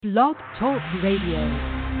Blog Talk Radio.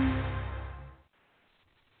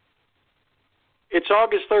 It's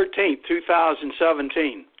August 13th,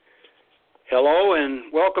 2017. Hello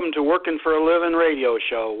and welcome to Workin for a Livin radio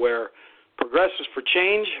show where progressives for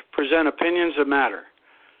change present opinions that matter.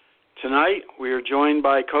 Tonight we are joined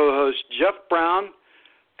by co-hosts Jeff Brown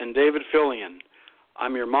and David Fillion.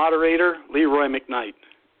 I'm your moderator, Leroy McKnight.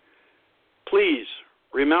 Please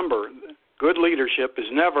remember, good leadership is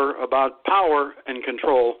never about power and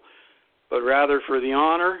control, but rather for the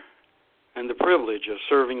honor and the privilege of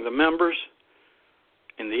serving the members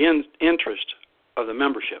in the interest of the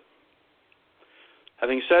membership.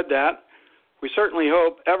 Having said that, we certainly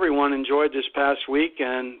hope everyone enjoyed this past week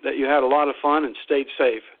and that you had a lot of fun and stayed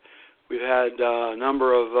safe. We've had a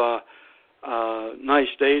number of nice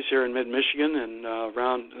days here in mid-Michigan and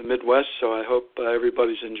around the Midwest, so I hope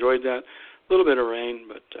everybody's enjoyed that. A little bit of rain,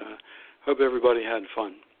 but hope everybody had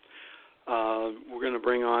fun. We're going to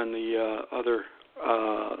bring on the other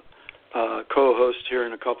co-host here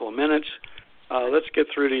in a couple of minutes. Let's get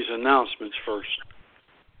through these announcements first.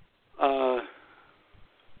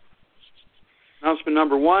 Announcement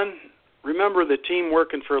number one, remember the team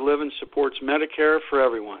Workin for a Livin supports Medicare for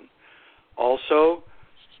everyone. Also,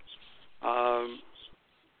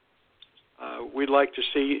 we'd like to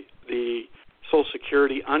see the Social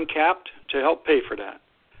Security uncapped to help pay for that.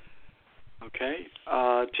 Okay.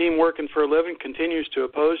 Team Workin for a Livin continues to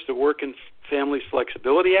oppose the Workin Families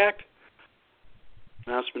Flexibility Act.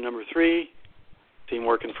 Announcement number three, Team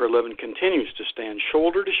Workin for a Livin continues to stand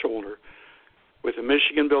shoulder to shoulder with the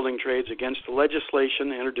Michigan building trades against the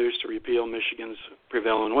legislation introduced to repeal Michigan's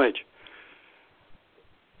prevailing wage.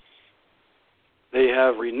 They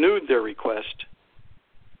have renewed their request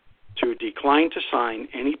to decline to sign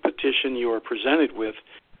any petition you are presented with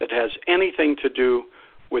that has anything to do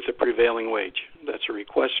with the prevailing wage. That's a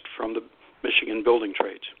request from the Michigan building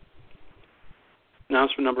trades.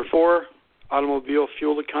 Announcement number four, automobile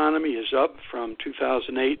fuel economy is up from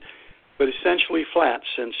 2008, but essentially flat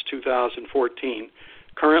since 2014,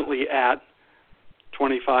 currently at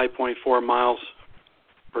 25.4 miles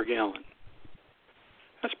per gallon.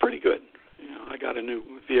 That's pretty good. I got a new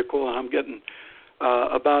vehicle, and I'm getting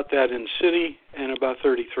about that in city and about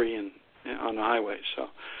 33 on the highway. So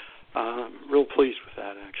I'm real pleased with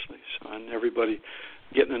that, actually. So, and everybody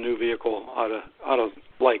getting a new vehicle ought to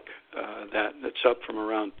like that. That's up from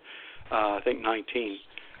around, I think, 19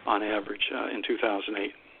 on average in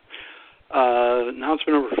 2008. Announcement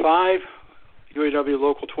number five, UAW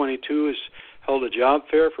Local 22 has held a job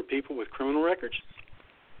fair for people with criminal records.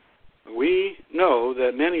 We know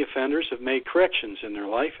that many offenders have made corrections in their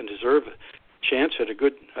life and deserve a chance at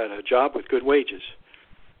a job with good wages.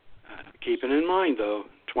 Keeping in mind, though,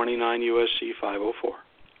 29 U.S.C. 504.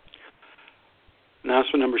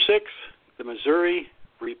 Announcement number six, the Missouri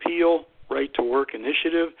Repeal Right to Work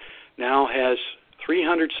Initiative now has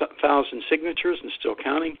 300,000 signatures and still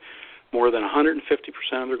counting, more than 150%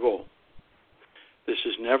 of their goal. This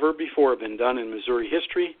has never before been done in Missouri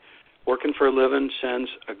history. Workin for a Livin sends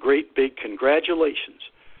a great big congratulations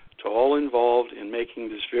to all involved in making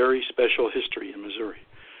this very special history in Missouri.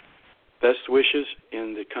 Best wishes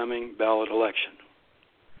in the coming ballot election.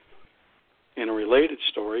 In a related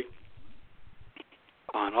story,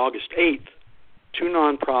 on August 8th, two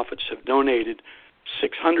nonprofits have donated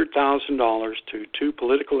 $600,000 to two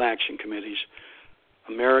political action committees.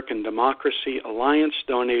 American Democracy Alliance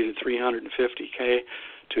donated $350K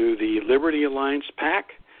to the Liberty Alliance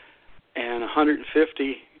PAC and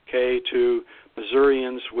 $150K to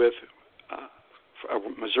Missourians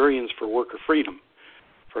for Worker Freedom,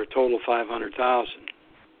 for a total of $500,000.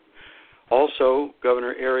 Also,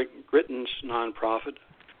 Governor Eric Gritton's nonprofit,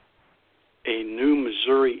 A New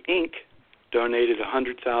Missouri Inc., donated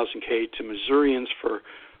 $100,000 to Missourians for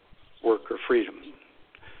Worker Freedom,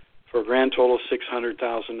 for a grand total of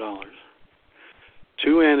 $600,000.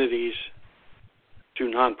 Two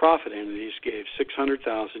nonprofit entities gave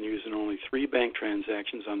 $600,000 using only 3 bank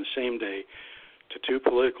transactions on the same day to two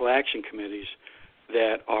political action committees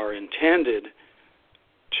that are intended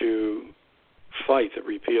to fight the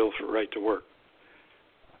repeal for right to work.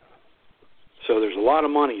 So there's a lot of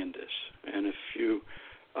money in this, and if you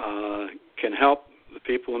can help the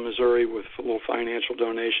people in Missouri with a little financial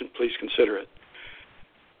donation, please consider it.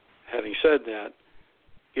 Having said that,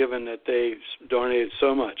 given that they've donated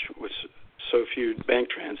so much with so few bank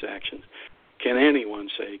transactions, can anyone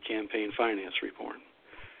say campaign finance reform?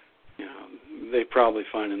 They probably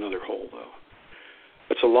find another hole, though.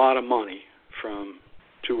 It's a lot of money from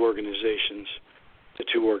two organizations to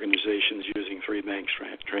two organizations using 3 bank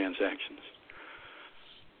transactions.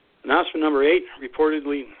 Announcement number 8,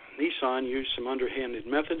 reportedly Nissan used some underhanded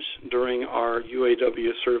methods during our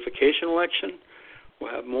UAW certification election.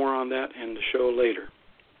 We'll have more on that in the show later.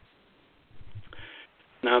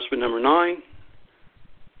 Announcement number 9.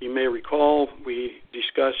 You may recall we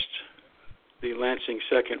discussed the Lansing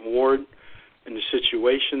 2nd Ward and the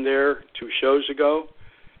situation there 2 shows ago.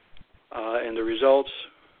 And the results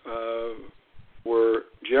were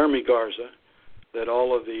Jeremy Garza, that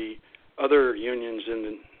all of the other unions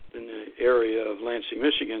in the area of Lansing,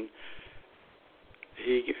 Michigan,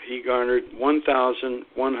 he garnered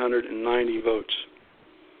 1,190 votes.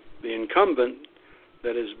 The incumbent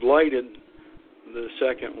that has blighted the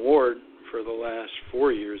 2nd Ward for the last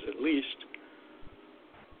 4 years at least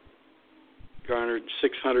garnered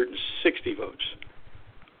 660 votes.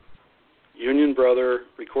 Union brother,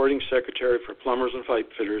 recording secretary for plumbers and pipe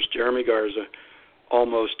fitters, Jeremy Garza,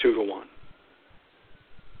 almost 2-1.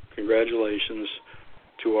 Congratulations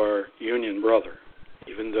to our union brother,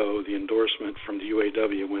 even though the endorsement from the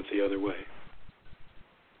UAW went the other way.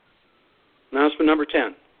 Announcement number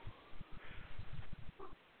 10.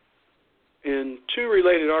 In 2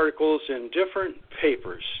 related articles in different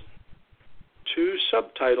papers, 2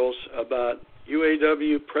 subtitles about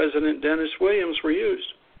UAW President Dennis Williams were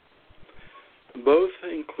used. Both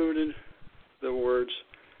included the words,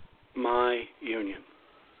 "my union,"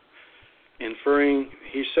 inferring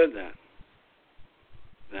he said that.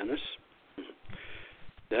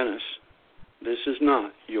 Dennis, this is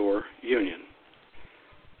not your union.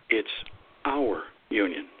 It's our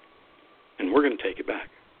union, and we're going to take it back.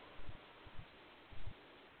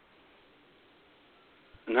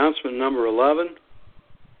 Announcement number 11,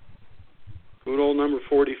 good old number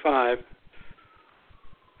 45,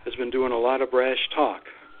 has been doing a lot of brash talk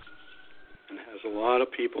and has a lot of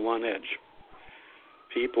people on edge.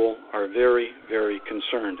 People are very, very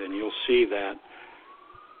concerned, and you'll see that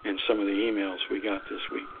in some of the emails we got this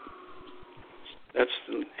week. That's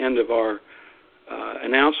the end of our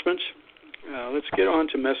announcements. Let's get on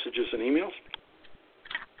to messages and emails.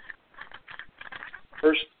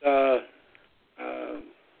 First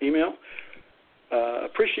email.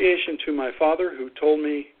 Appreciation to my father who told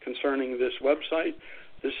me concerning this website.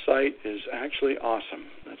 This site is actually awesome.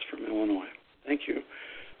 That's from Illinois. Thank you.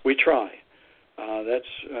 We try.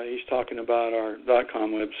 He's talking about our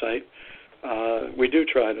 .com website. We do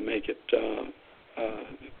try to make it,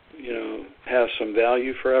 have some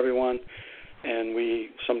value for everyone, and we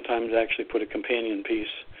sometimes actually put a companion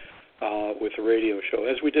piece with the radio show,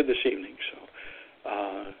 as we did this evening. So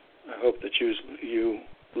I hope that you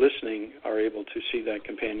listening are able to see that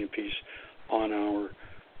companion piece on our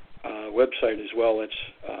website as well. It's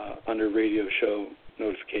under radio show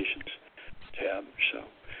notifications tab. So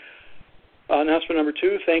announcement number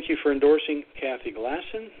 2, thank you for endorsing Kathy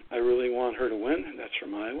Glasson. I really want her to win. That's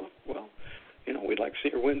from Iowa. Well, we'd like to see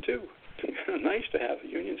her win too. Nice to have a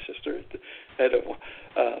union sister at the head of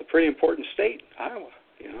a pretty important state, Iowa.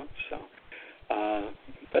 So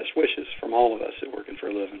best wishes from all of us at Workin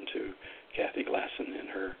for Livin to Kathy Glasson in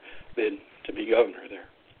her bid to be governor there.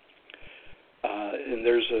 And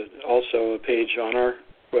there's also a page on our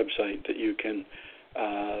website that you can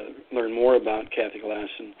learn more about Kathy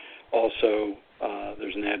Glasson. Also,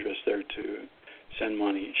 there's an address there to send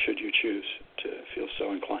money should you choose to feel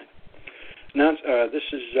so inclined. Now, I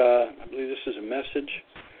believe this is a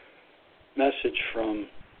message from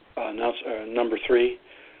number 3.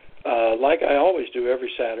 Like I always do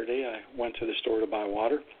every Saturday, I went to the store to buy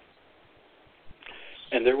water,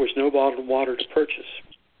 and there was no bottled water to purchase.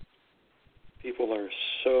 People are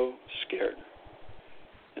so scared.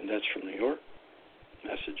 And that's from New York.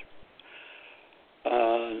 Message.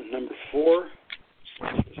 Number 4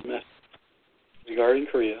 is a message regarding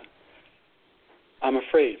Korea. I'm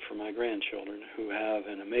afraid for my grandchildren who have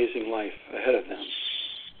an amazing life ahead of them.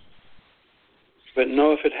 But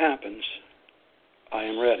know if it happens, I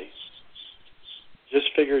am ready. Just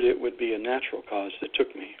figured it would be a natural cause that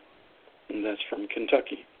took me. And that's from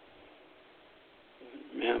Kentucky.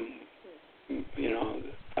 Ma'am,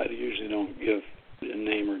 I usually don't give a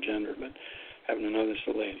name or gender, but happen to know this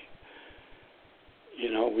lady.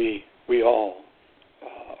 We all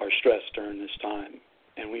are stressed during this time,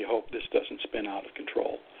 and we hope this doesn't spin out of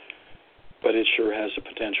control. But it sure has the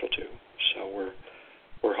potential to. So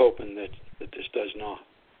we're hoping that this does not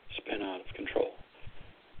spin out of control.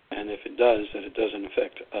 And if it does, that it doesn't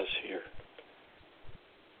affect us here.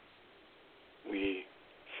 We,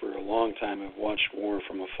 for a long time, have watched war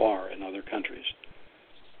from afar in other countries.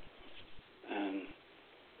 And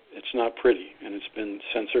it's not pretty, and it's been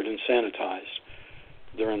censored and sanitized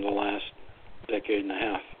during the last decade and a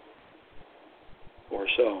half or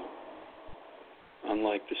so.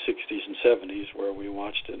 unlike the 60s and 70s where we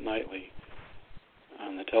watched it nightly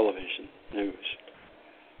on the television news.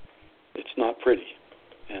 It's not pretty.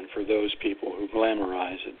 And for those people who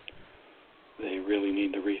glamorize it, they really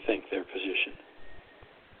need to rethink their position.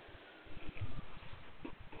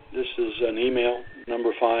 This is an email,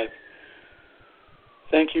 number 5.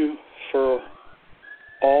 Thank you for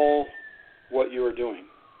all what you are doing.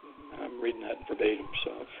 I'm reading that verbatim,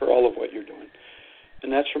 so for all of what you're doing.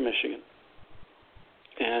 And that's from Michigan.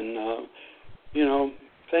 And,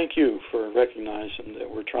 thank you for recognizing that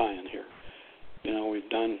we're trying here. We've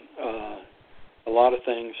done a lot of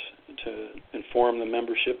things to inform the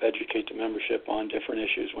membership, educate the membership on different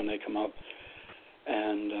issues when they come up.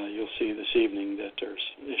 And you'll see this evening that there's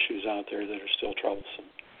issues out there that are still troublesome.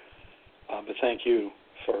 But thank you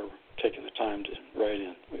for taking the time to write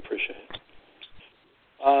in. We appreciate it.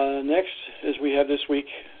 Next is we have this week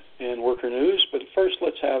in Worker News, but first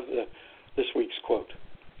let's have this week's quote.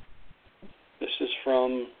 This is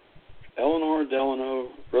from Eleanor Delano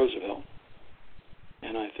Roosevelt,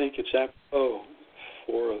 and I think it's apropos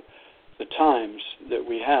for the times that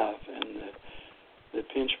we have and the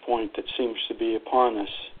pinch point that seems to be upon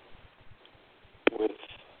us with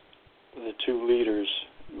the two leaders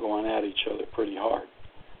going at each other pretty hard.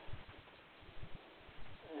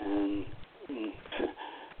 And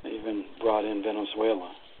they even brought in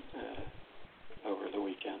Venezuela over the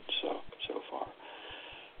weekend so far.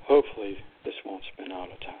 Hopefully this won't spin out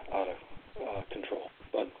of control.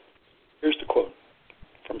 But here's the quote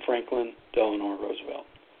from Franklin Delano Roosevelt.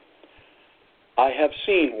 I have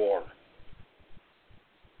seen war.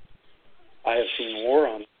 I have seen war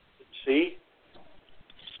on the sea.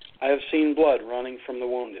 I have seen blood running from the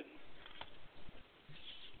wounded.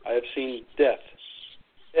 I have seen dead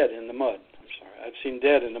in the mud. I've seen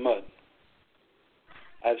dead in the mud.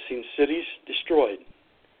 I've seen cities destroyed.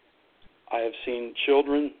 I have seen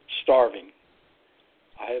children starving.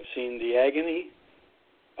 I have seen the agony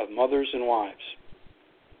of mothers and wives.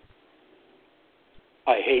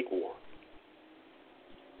 I hate war.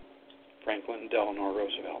 Franklin Delano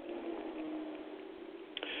Roosevelt.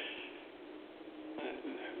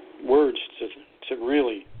 Words to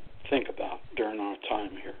really think about during our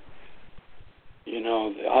time here.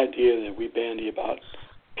 The idea that we bandy about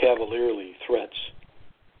cavalierly threats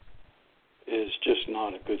is just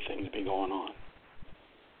not a good thing to be going on.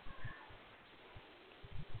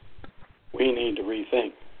 We need to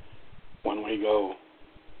rethink when we go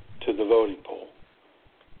to the voting poll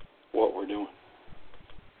what we're doing.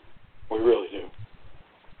 We really do.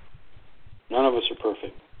 None of us are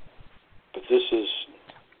perfect, but this is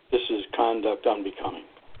conduct unbecoming.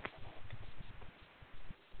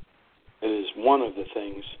 It is one of the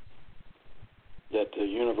things that the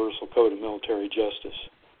Universal Code of Military Justice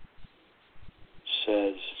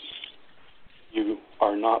says you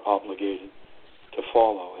are not obligated to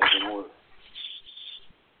follow as an order.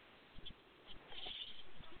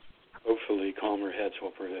 Hopefully calmer heads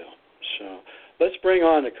will prevail. So let's bring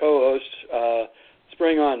on the co-host. Let's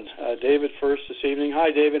bring on David first this evening.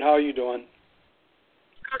 Hi, David. How are you doing?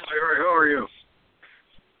 Good, Larry. How are you?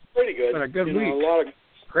 Pretty good. Been a good week. A lot of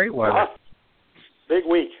great weather. Big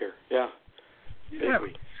week here. Yeah. Big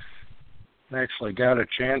week. I actually got a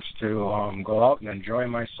chance to go out and enjoy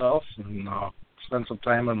myself and spend some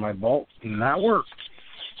time on my boat and not work.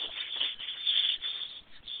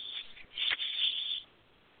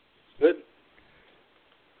 Good.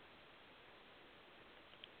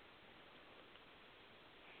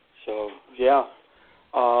 So,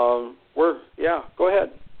 go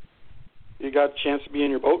ahead. You got a chance to be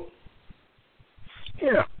in your boat?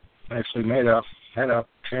 Yeah. I actually had a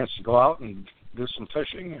chance to go out and do some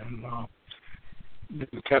fishing and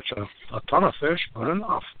didn't catch a ton of fish, but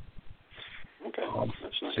enough. Okay,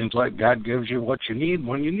 that's nice. Seems like God gives you what you need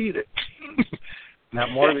when you need it.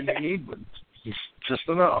 Not more than you need, but just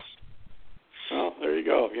enough. Well, there you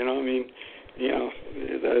go. As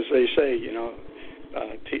they say,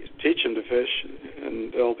 teach them to fish,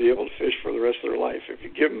 and they'll be able to fish for the rest of their life. If you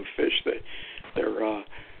give them fish, they're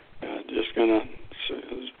just going to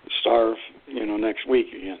starve, next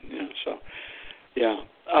week again. So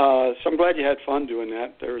I'm glad you had fun doing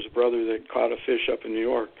that. There was a brother that caught a fish up in New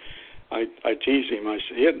York. I teased him. I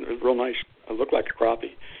said he had a real nice, it looked like a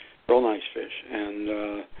crappie, real nice fish, and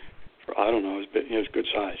I don't know, it was good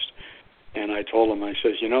sized. And I told him, I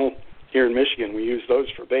says, here in Michigan we use those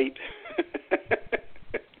for bait.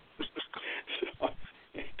 So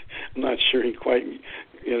I'm not sure he quite,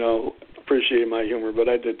 appreciated my humor, but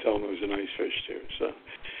I did tell him it was a nice fish too. So,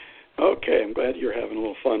 okay, I'm glad you're having a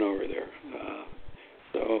little fun over there.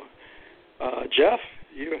 Jeff,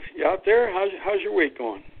 you out there? How's your week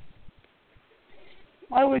going?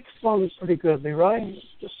 My week's going pretty good, Leroy.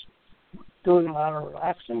 Just doing a lot of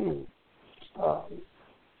relaxing and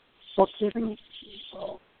bookkeeping.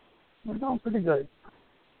 So we're doing pretty good.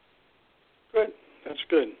 Good. That's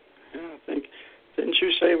good. Yeah, I think. Didn't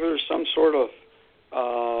you say there's some sort of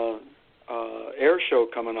air show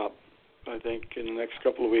coming up? I think in the next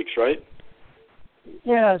couple of weeks, right?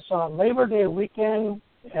 Yeah, it's Labor Day weekend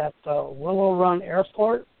at Willow Run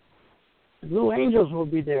Airport. The Blue Angels will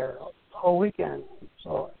be there the whole weekend.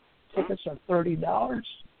 So tickets are $30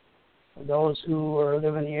 for those who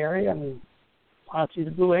live in the area and want to see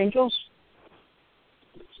the Blue Angels.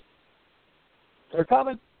 They're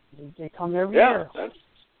coming. They come every year.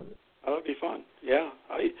 That'll be fun. Yeah,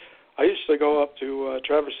 I used to go up to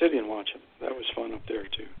Traverse City and watch them. That was fun up there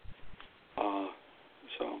too.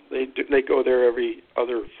 So they go there every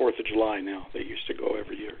other 4th of July now. They used to go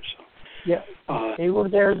every year. So yeah, they were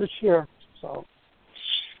there this year. So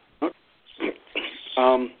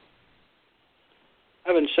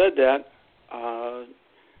having said that,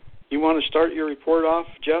 you want to start your report off,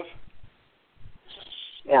 Jeff?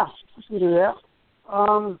 Yeah, we can do that.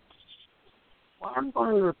 What I'm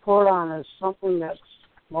going to report on is something that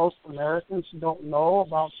most Americans don't know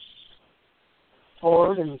about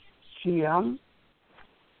Ford and GM.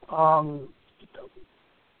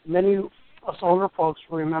 Many of us older folks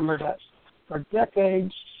remember that for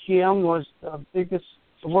decades, GM was the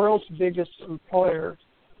world's biggest employer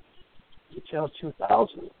until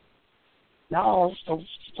 2000. Now, the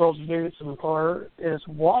world's biggest employer is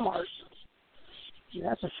Walmart. And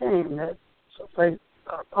that's a shame that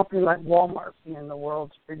a company like Walmart being the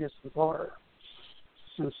world's biggest employer,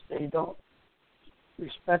 since they don't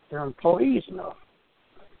respect their employees enough.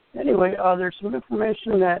 Anyway, there's some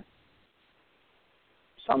information that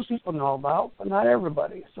some people know about, but not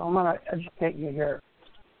everybody. So I'm going to educate you here.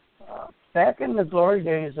 Back in the glory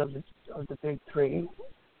days of the big three,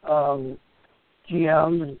 GM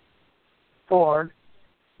and Ford,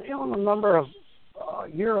 they owned a number of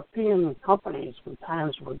European companies when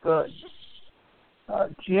times were good.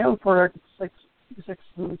 GM, for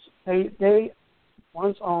existence, they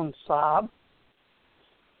once owned Saab,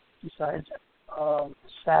 besides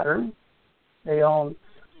Saturn. They owned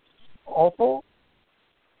Opel.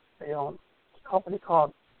 They owned a company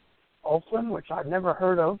called Oakland, which I've never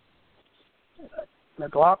heard of.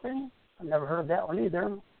 McLaughlin, I've never heard of that one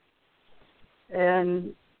either.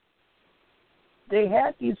 And they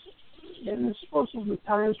had these, and supposedly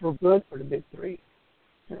times were good for the big three.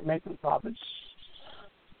 They were making profits.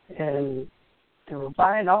 And they were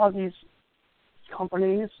buying all these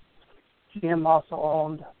companies. GM also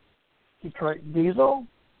owned Detroit Diesel,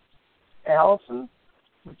 Allison,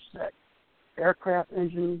 which is that aircraft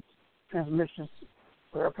engine transmissions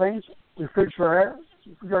for airplanes, refrigerators,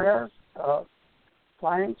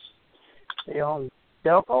 appliance. They own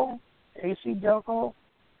Delco, AC Delco,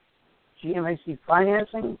 GM AC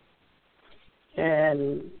Financing,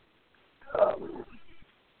 and a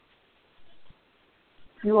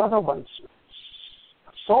few other ones.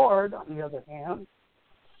 Ford, on the other hand,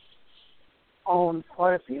 owned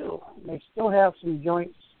quite a few. They still have some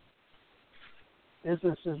joint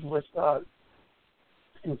businesses with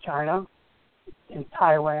in China, in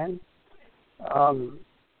Taiwan.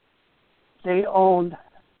 They owned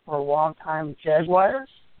for a long time Jaguar,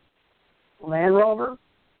 Land Rover,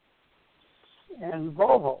 and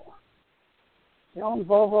Volvo. They owned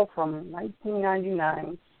Volvo from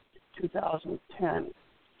 1999 to 2010.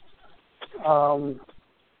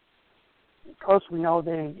 Of course, we know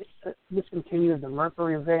they discontinued the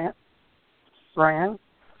Mercury brand.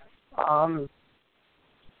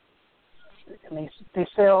 And they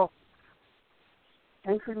sell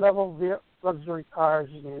entry-level luxury cars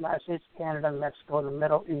in the United States, Canada, Mexico, and the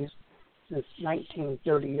Middle East since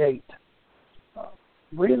 1938.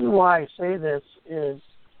 The reason why I say this is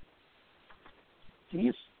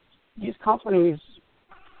these companies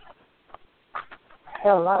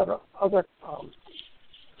had a lot of other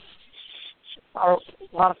a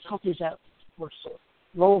lot of companies that were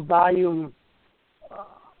low volume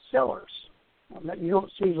sellers. You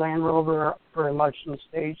don't see Land Rover very much in the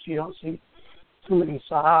States. You don't see too many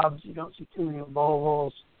Saabs. You don't see too many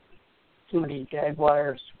Volvos, too many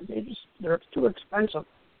Jaguars. They're too expensive.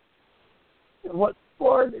 What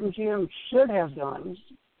Ford and GM should have done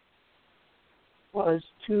was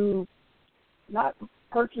to not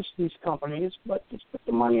purchase these companies, but just put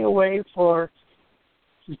the money away for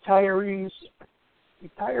retirees'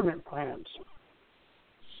 retirement plans.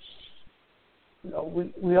 You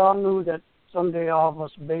know, we all knew that someday all of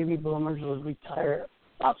us baby boomers would retire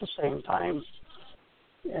about the same time.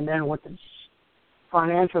 And then with the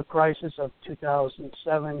financial crisis of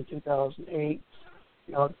 2007, 2008,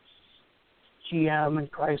 You know, GM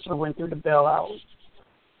and Chrysler went through the bailout.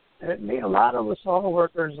 And it made a lot of us auto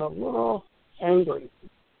workers a little angry.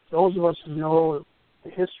 Those of us who know the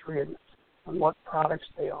history and what products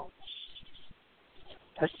they own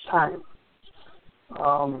at the time.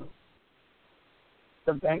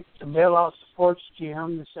 The bailout supports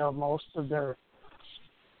GM to sell most of their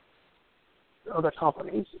other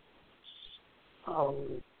companies.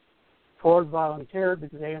 Ford volunteered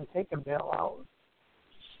because they didn't take a bailout.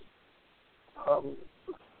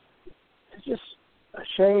 It's just a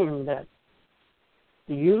shame that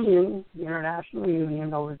the union, the international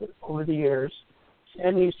union, over the years,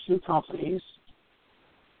 and these two companies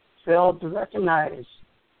failed to recognize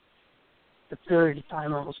the period of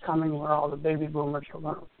time that was coming where all the baby boomers were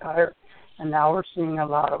going to retire, and now we're seeing a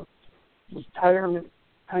lot of retirement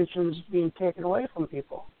pensions being taken away from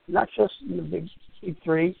people, not just in the big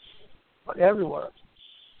three, but everywhere.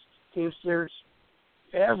 Teamsters,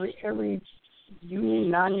 every union,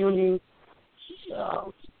 non-union,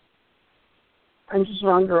 pensions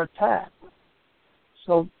are under attack.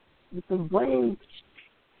 So you can blame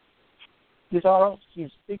these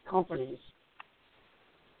big companies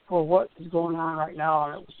for what is going on right now,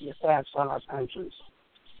 and it was the attacks on our pensions.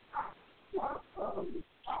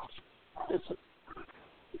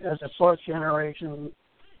 As a fourth generation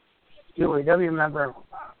UAW member,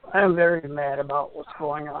 I am very mad about what's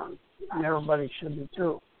going on, and everybody should be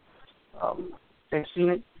too. They've seen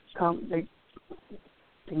it come. They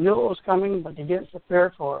knew it was coming, but they didn't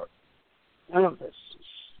prepare for it. None of this.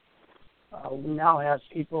 We now have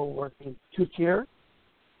people working two-tier,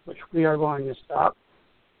 which we are going to stop.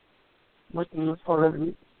 Working for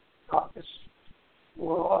Livin caucus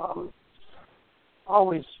will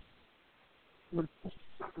always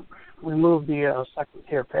remove the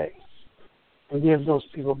second-tier pay and give those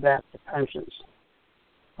people back the pensions,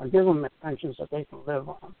 or give them the pensions that they can live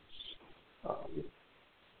on.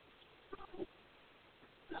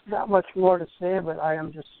 There's not much more to say, but I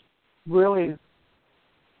am just really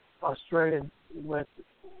frustrated with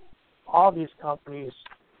all these companies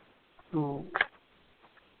who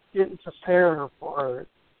didn't prepare for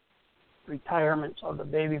retirement of the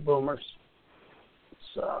baby boomers.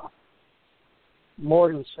 It's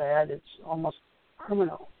more than sad. It's almost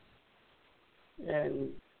criminal. And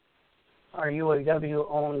our UAW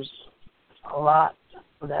owns a lot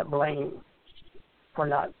of that blame for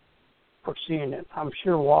not foreseeing it. I'm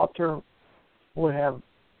sure Walter would have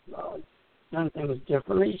done things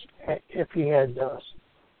differently if he had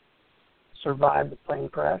survived the plane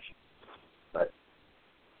crash. But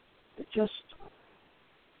it just,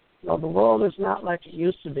 the world is not like it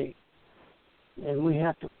used to be. And we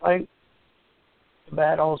have to fight the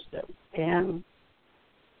battles that we can,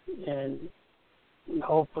 and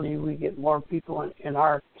hopefully we get more people in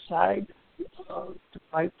our side to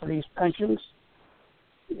fight for these pensions.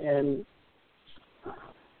 And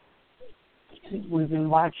we've been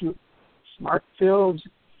watching Mark Fields.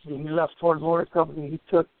 When he left Ford Motor Company, he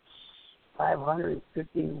took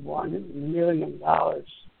 $551 million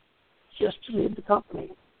just to leave the company.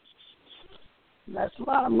 And that's a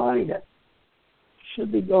lot of money that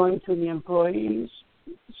should be going to the employees,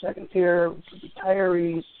 second tier,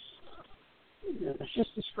 retirees. It's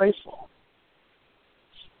just disgraceful.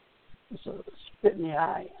 It's a spit in the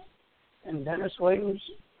eye. And Dennis Williams,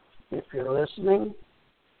 if you're listening,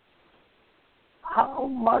 how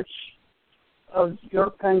much of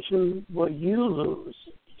your pension will you lose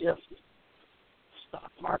if the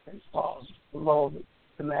stock market falls below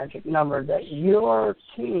the magic number that your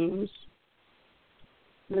teams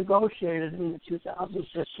negotiated in the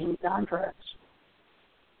 2015 contracts?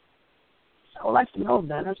 I would like to know,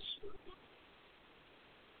 Dennis.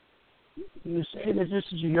 You say that this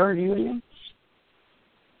is your union?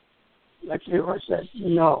 Like Leroy said,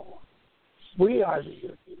 no. We are the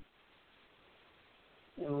union.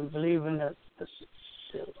 And we believe in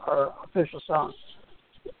our official song,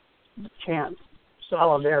 the chant,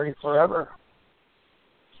 solidarity forever.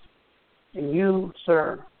 And you,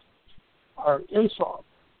 sir, are an insult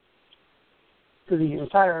to the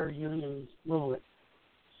entire union movement.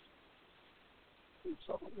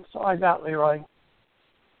 So that's all I got, Leroy.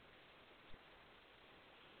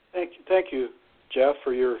 Thank you, Jeff,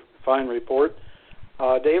 for your fine report.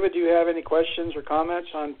 David, do you have any questions or comments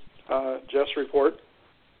on Jeff's report?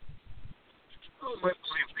 I believe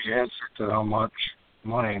the answer to how much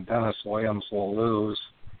money Dennis Williams will lose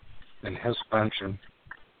in his pension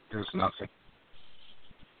is nothing.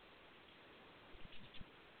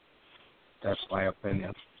 That's my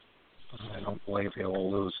opinion. I don't believe he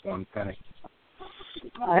will lose one penny.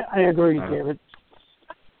 I agree, David.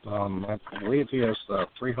 I believe he is the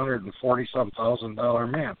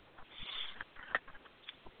 $340,000 man.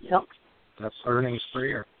 Yep. That's earnings per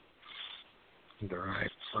year,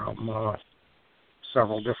 derived from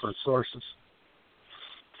several different sources.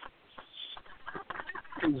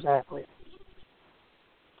 Exactly.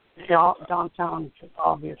 Yeah, downtown should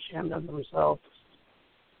all be ashamed of themselves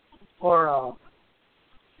for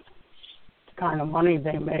the kind of money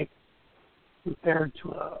they make compared to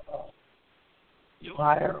a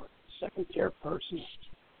higher second-tier person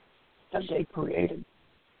that they created.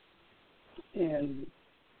 And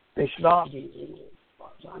they should all be removed, as far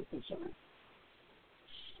as I'm concerned.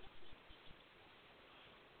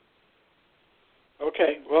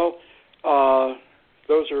 Okay, well,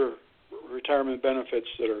 those are retirement benefits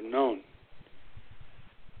that are known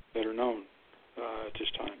at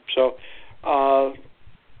this time. So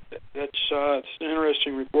it's an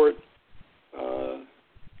interesting report,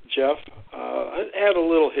 Jeff. I'd add a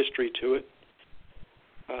little history to it.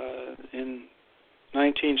 In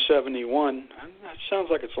 1971, that sounds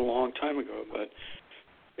like it's a long time ago, but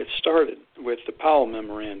it started with the Powell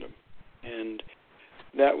Memorandum, and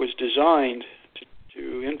that was designed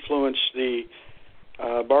to influence the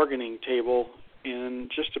bargaining table in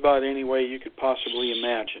just about any way you could possibly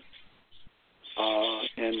imagine,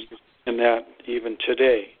 and that even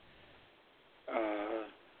today.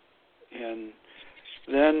 And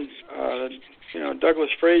then, Douglas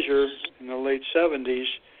Fraser in the late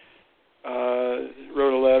 70s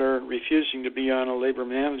wrote a letter refusing to be on a labor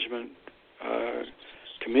management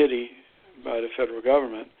committee by the federal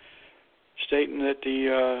government, stating that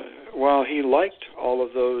while he liked all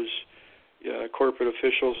of those corporate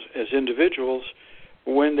officials as individuals,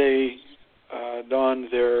 when they donned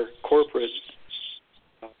their corporate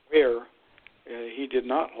wear, he did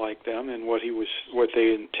not like them and what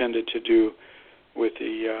they intended to do with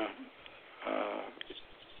the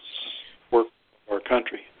work of our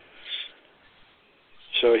country.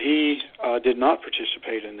 So he did not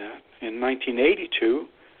participate in that. In 1982,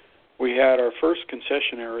 we had our first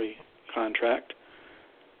concessionary contract.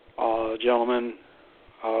 A gentleman,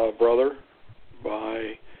 brother,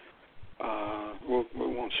 by, we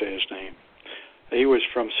won't say his name. He was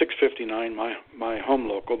from 659, my home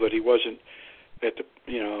local, but he wasn't at the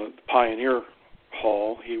Pioneer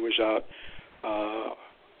Hall. He was out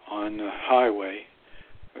on the highway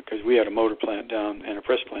because we had a motor plant down and a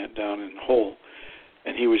press plant down in Hull,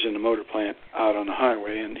 and he was in the motor plant out on the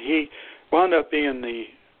highway, and he wound up being the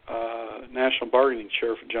national bargaining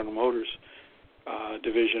chair for General Motors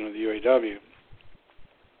division of the UAW.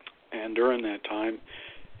 And during that time,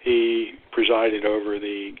 he presided over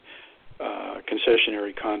the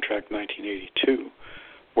concessionary contract 1982,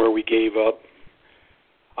 where we gave up,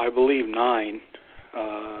 I believe, 9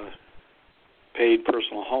 paid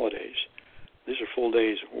personal holidays. These are full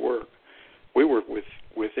days of work. We were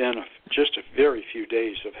within just a very few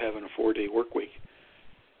days of having a 4-day work week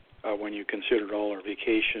when you considered all our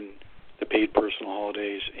vacation, the paid personal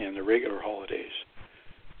holidays, and the regular holidays.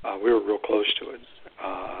 We were real close to it.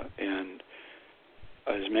 And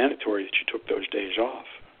it was mandatory that you took those days off.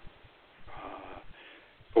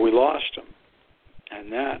 But we lost them.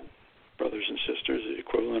 And that, brothers and sisters, is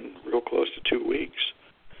equivalent real close to 2 weeks.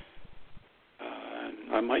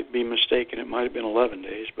 I might be mistaken. It might have been 11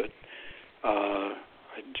 days, but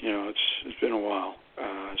it's been a while.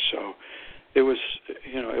 So it was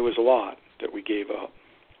a lot that we gave up.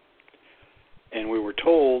 And we were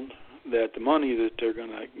told that the money that they're going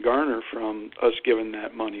to garner from us giving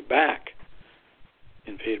that money back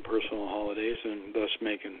in paid personal holidays and thus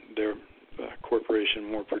making their corporation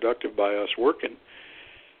more productive by us working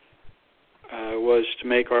was to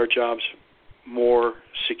make our jobs more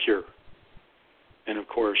secure. And, of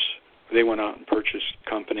course, they went out and purchased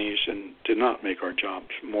companies and did not make our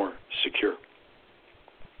jobs more secure.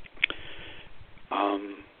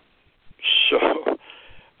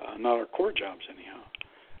 Not our core jobs, anyhow.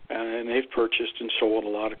 And they've purchased and sold a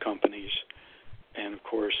lot of companies. And, of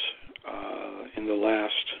course, in the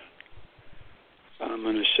last, I'm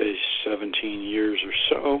going to say 17 years or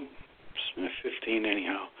so, 15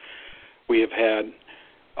 anyhow, we have had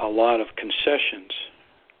a lot of concessions,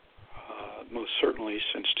 most certainly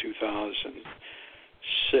since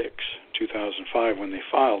 2006, 2005, when they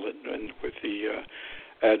filed it, and with the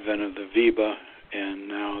advent of the VEBA and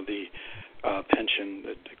now the pension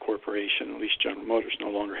that the corporation, at least General Motors, no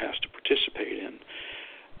longer has to participate in.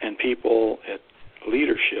 And people at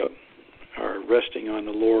leadership are resting on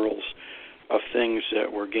the laurels of things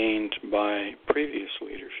that were gained by previous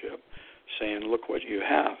leadership, saying, look what you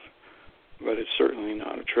have. But it's certainly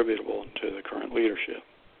not attributable to the current leadership.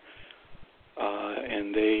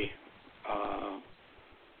 And they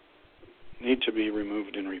need to be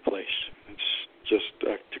removed and replaced. It's just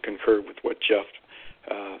to concur with what Jeff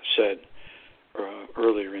said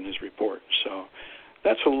earlier in his report. So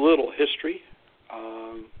that's a little history,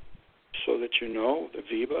 so that you know the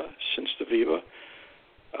VIVA, since the VIVA,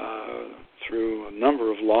 through a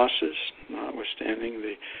number of losses, notwithstanding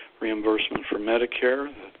the reimbursement for Medicare,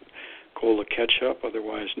 the COLA catch-up,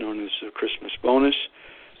 otherwise known as the Christmas bonus,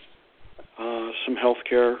 some health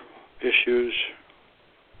care issues.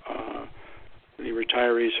 The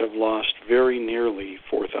retirees have lost very nearly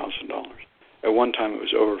 $4,000. At one time, it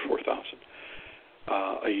was over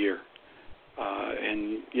 $4,000 a year,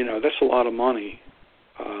 and that's a lot of money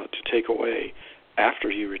to take away after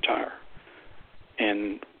you retire.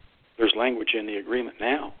 And there's language in the agreement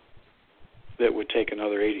now that would take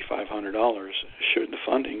another $8,500 should the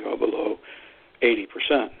funding go below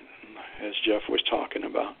 80%, as Jeff was talking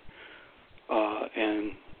about.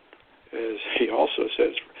 And as he also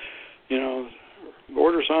says,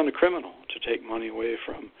 borders on the criminal to take money away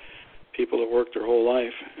from people that worked their whole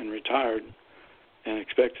life and retired and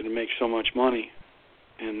expected to make so much money.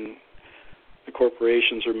 And the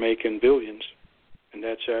corporations are making billions, and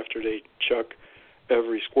that's after they chuck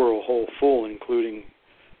every squirrel hole full, including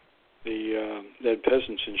the dead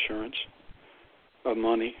peasants insurance of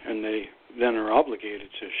money, and they then are obligated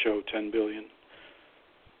to show $10 billion.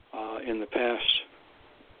 In the past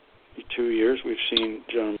 2 years, we've seen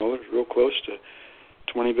General Motors real close to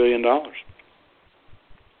 $20 billion.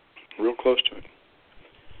 Real close to it.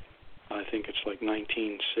 I think it's like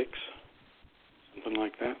 19.6, something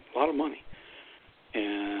like that. A lot of money.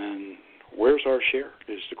 And where's our share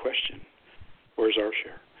is the question. Where's our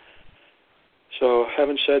share? So,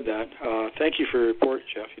 having said that, thank you for your report,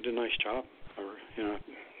 Jeff. You did a nice job.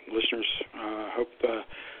 Listeners, hope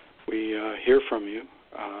we hear from you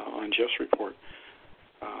on Jeff's report.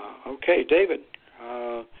 Okay, David,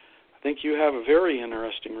 I think you have a very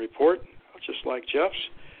interesting report, just like Jeff's,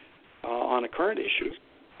 on a current issue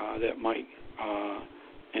that might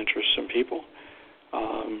interest some people.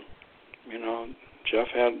 Jeff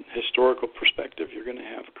had historical perspective. You're going to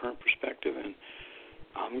have a current perspective, and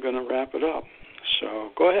I'm going to wrap it up.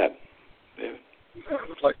 So go ahead, David. I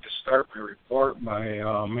would like to start my report by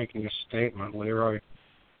making a statement, Leroy.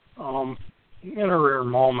 In a rare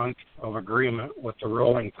moment of agreement with the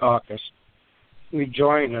ruling caucus, we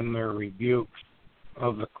join in their rebuke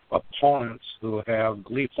of the opponents who have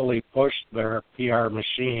gleefully pushed their PR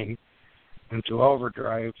machine into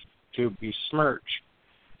overdrive to besmirch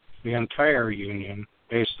the entire union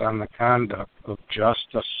based on the conduct of just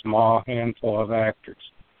a small handful of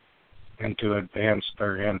actors and to advance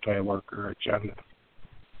their anti-worker agenda.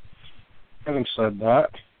 Having said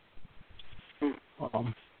that,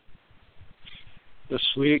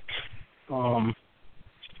 this week I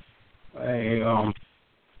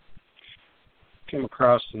came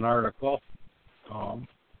across an article.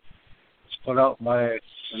 It's put out by a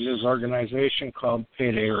news organization called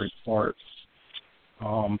Payday Report.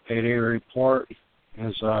 Payday Report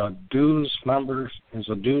is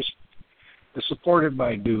supported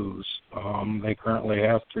by dues. They currently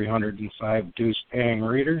have 305 dues-paying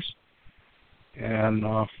readers, and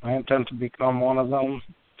I intend to become one of them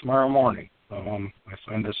tomorrow morning. I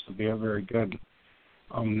find this to be a very good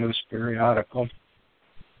news periodical.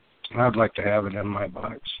 I'd like to have it in my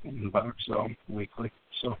inbox weekly,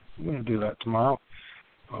 so I'm going to do that tomorrow.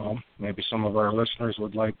 Maybe some of our listeners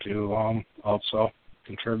would like to also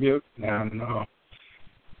contribute and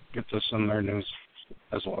get this in their news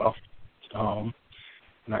as well. I'm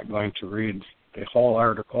not going to read the whole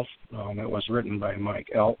article. It was written by Mike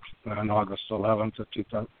Elk on August 11th of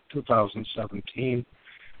 2017.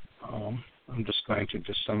 I'm just going to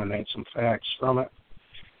disseminate some facts from it.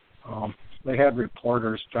 They had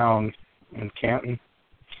reporters down in Canton,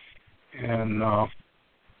 and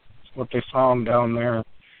what they found down there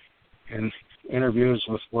in interviews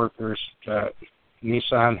with workers that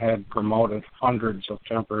Nissan had promoted hundreds of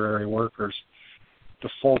temporary workers to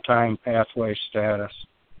full-time pathway status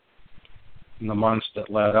in the months that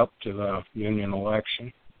led up to the union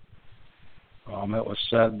election. It was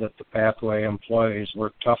said that the pathway employees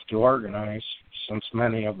were tough to organize since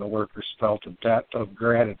many of the workers felt a debt of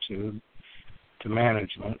gratitude to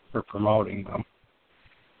management for promoting them.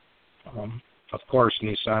 Of course,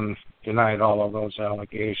 Nissan denied all of those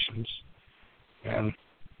allegations and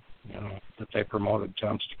that they promoted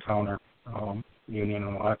temps to counter union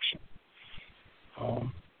election.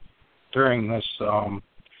 During this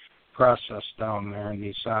process down there,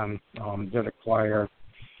 Nissan did acquire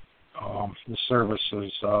the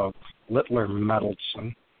services of Littler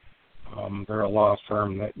Mendelson. They're a law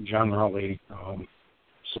firm that generally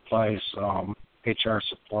supplies HR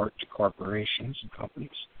support to corporations and companies.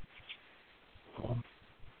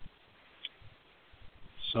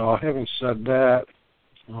 So having said that,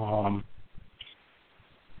 I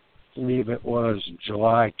believe it was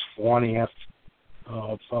July 20th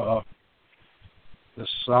of this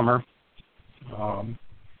summer.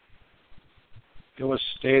 It was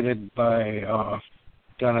stated by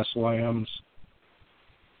Dennis Williams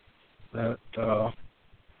that the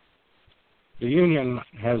union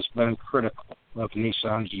has been critical of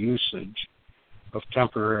Nissan's usage of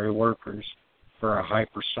temporary workers for a high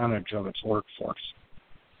percentage of its workforce.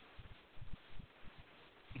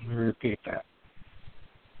 Let me repeat that.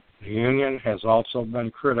 The union has also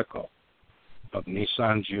been critical of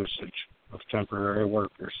Nissan's usage of temporary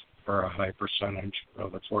workers for a high percentage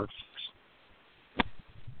of its workforce.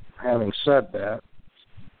 Having said that,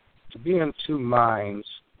 to be in two minds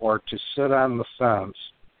or to sit on the fence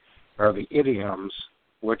are the idioms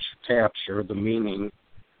which capture the meaning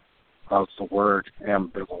of the word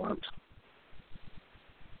ambivalent.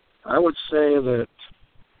 I would say that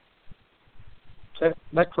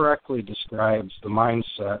correctly describes the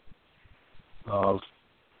mindset of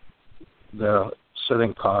the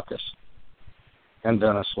sitting caucus and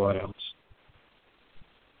Dennis Williams.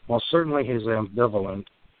 Well, certainly he's ambivalent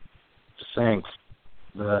to think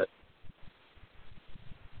that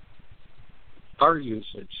our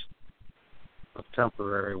usage of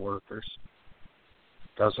temporary workers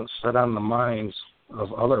doesn't sit on the minds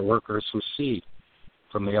of other workers who see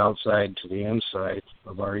from the outside to the inside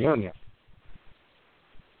of our union.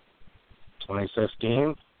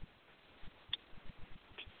 2015,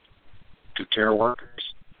 two-tier workers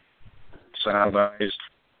salarized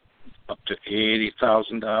up to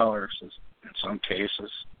 $80,000 in some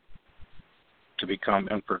cases to become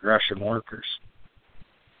in progression workers.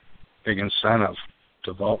 Big incentive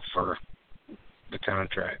to vote for the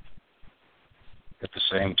contract. At the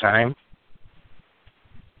same time,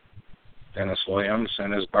 Dennis Williams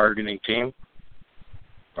and his bargaining team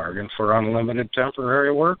bargained for unlimited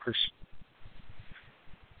temporary workers.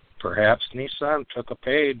 Perhaps Nissan took a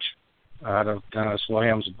page out of Dennis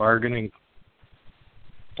Williams' bargaining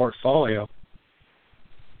portfolio.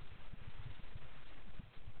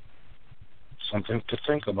 Something to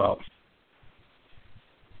think about.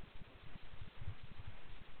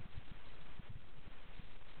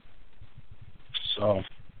 So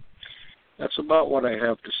that's about what I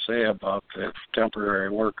have to say about the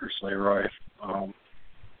temporary workers, Leroy.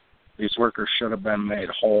 These workers should have been made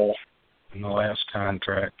whole in the last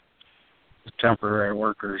contract. The temporary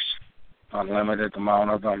workers, unlimited amount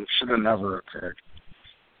of them, should have never occurred.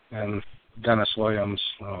 And Dennis Williams,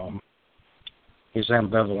 he's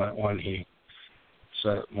ambivalent when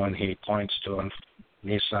he points to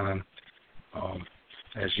Nissan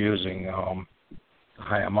as using a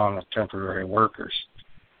high amount of temporary workers,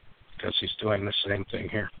 because he's doing the same thing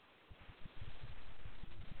here.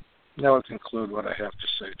 That would conclude what I have to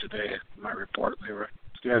say today in my report, Leroy.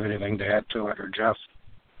 Do you have anything to add to it, or Jeff?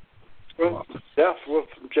 Well,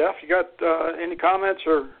 Jeff, you got any comments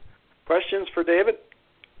or questions for David?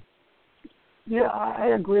 Yeah, I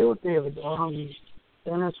agree with David.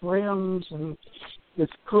 Dennis Williams and his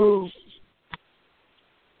crew,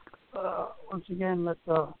 once again, let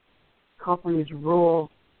the companies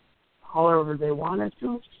rule however they wanted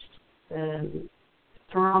to, and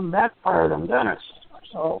turn around backfired on Dennis.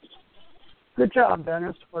 So, good job,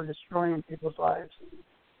 Dennis, for destroying people's lives.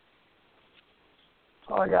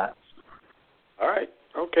 That's all I got. All right.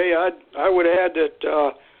 Okay. I would add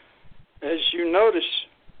that, as you notice,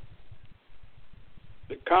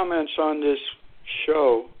 the comments on this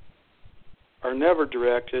show are never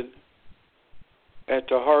directed at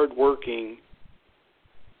the hard-working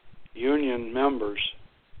union members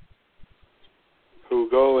who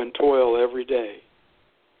go and toil every day,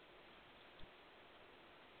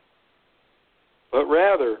 but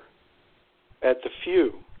rather at the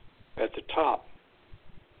few at the top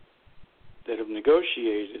that have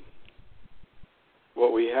negotiated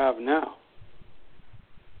what we have now.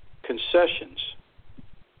 Concessions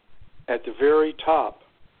at the very top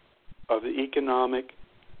of the economic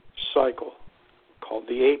cycle called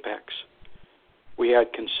the apex. We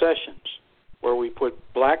had concessions where we put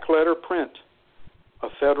black letter print of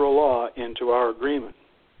federal law into our agreement.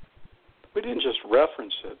 We didn't just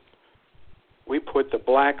reference it. We put the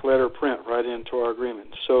black letter print right into our agreement,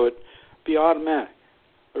 so it'd be automatic.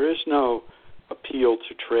 There is no appeal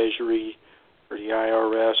to Treasury or the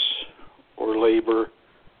IRS or labor.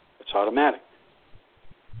 It's automatic.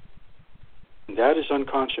 And that is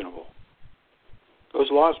unconscionable. Those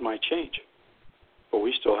laws might change, but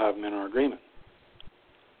we still have them in our agreement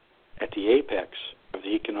at the apex of the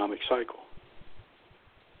economic cycle.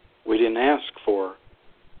 We didn't ask for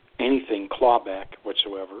anything clawback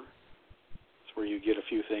whatsoever. It's where you get a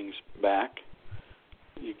few things back.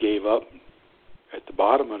 You gave up at the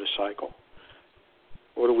bottom of the cycle.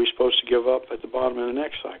 What are we supposed to give up at the bottom of the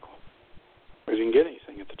next cycle? We didn't get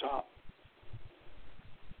anything at the top.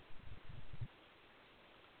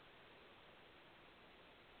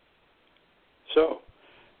 So,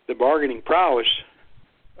 the bargaining prowess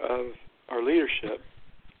of our leadership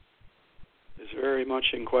is very much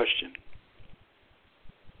in question.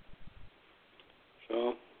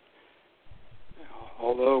 So,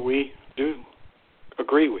 although we do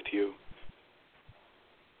agree with you,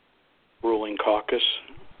 ruling caucus,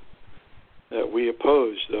 that we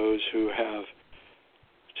oppose those who have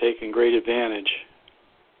taken great advantage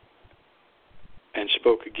and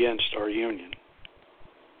spoke against our union.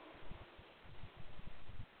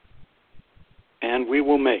 And we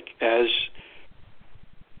will make, as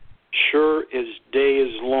sure as day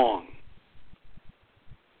is long,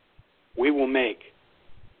 we will make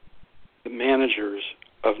the managers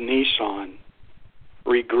of Nissan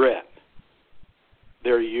regret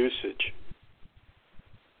their usage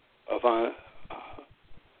of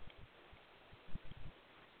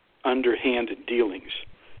underhanded dealings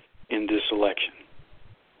in this election.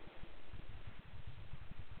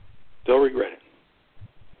 They'll regret it.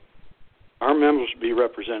 Our members will be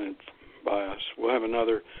represented by us. We'll have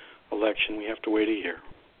another election. We have to wait a year.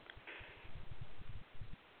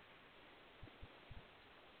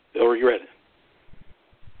 They'll regret it.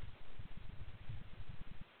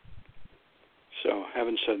 So,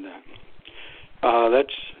 having said that,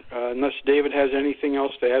 that's unless David has anything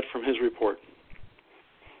else to add from his report.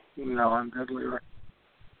 No, I'm good, Leroy.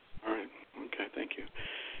 All right. Okay. Thank you.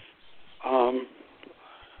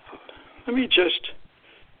 Let me just.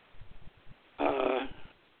 How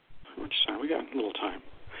much time? We got a little time.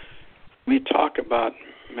 Let me talk about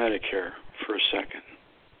Medicare for a second.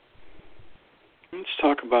 Let's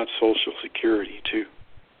talk about Social Security, too.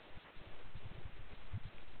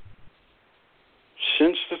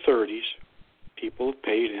 Since the 30s, people have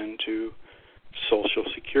paid into Social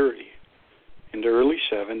Security. In the early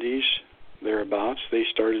 70s, thereabouts, they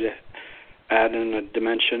started adding a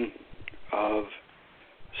dimension of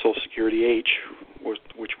Social Security H,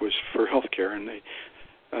 which was for health care, and they,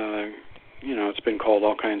 it's been called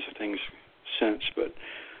all kinds of things since, but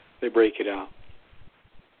they break it out.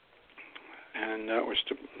 And that was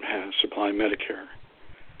to supply Medicare.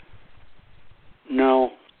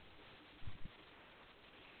 Now,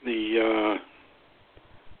 the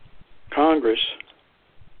Congress,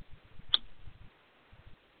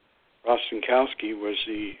 Rostenkowski was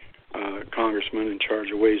the congressman in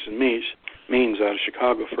charge of Ways and Means out of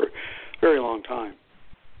Chicago for a very long time.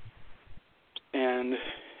 And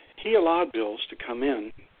he allowed bills to come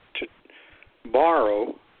in to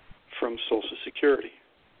borrow from Social Security.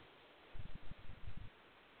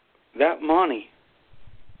 That money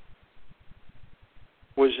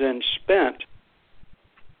was then spent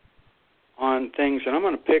on things, and I'm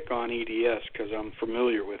going to pick on EDS because I'm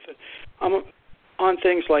familiar with it, on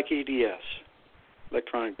things like EDS,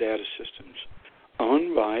 Electronic Data Systems,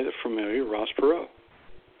 owned by the familiar Ross Perot.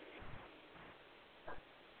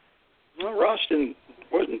 Well, Ross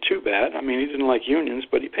wasn't too bad. I mean, he didn't like unions,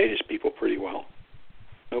 but he paid his people pretty well.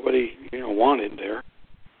 Nobody, wanted there.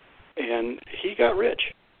 And he got rich.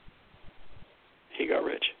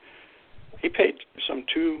 He paid some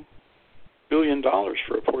 $2 billion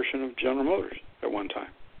for a portion of General Motors at one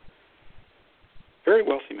time. Very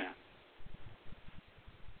wealthy man.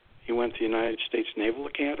 He went to the United States Naval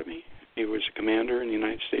Academy. He was a commander in the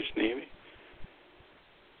United States Navy.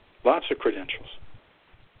 Lots of credentials.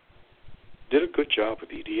 Did a good job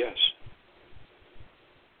with EDS.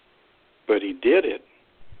 But he did it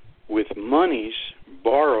with monies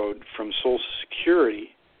borrowed from Social Security,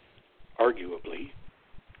 arguably,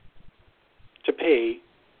 to pay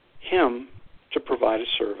him to provide a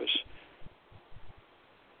service.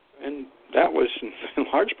 And that was in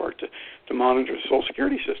large part to monitor the Social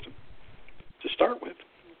Security system to start with.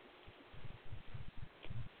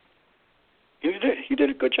 He did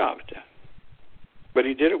a good job at that. But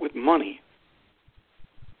he did it with money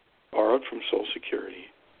borrowed from Social Security,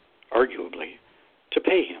 arguably, to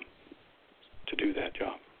pay him to do that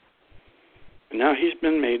job. And now he's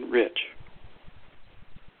been made rich,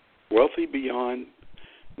 wealthy beyond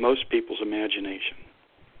most people's imagination.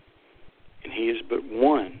 And he is but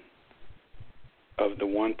one of the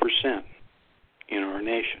 1% in our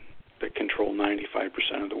nation that control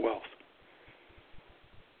 95% of the wealth.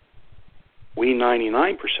 We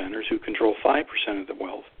 99%ers who control 5% of the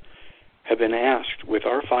wealth have been asked with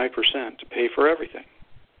our 5% to pay for everything.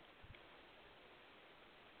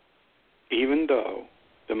 even though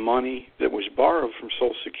the money that was borrowed from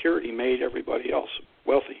Social Security made everybody else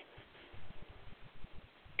wealthy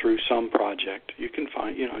through some project. You can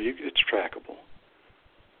find, it's trackable.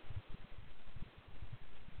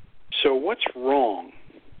 So what's wrong?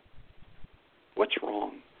 What's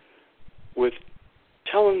wrong with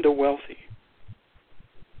telling the wealthy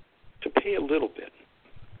to pay a little bit?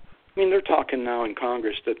 I mean, they're talking now in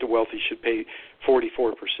Congress that the wealthy should pay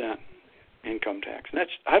 44% income tax. And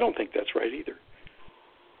I don't think that's right either.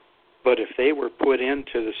 But if they were put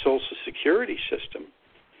into the Social Security system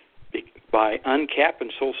by uncapping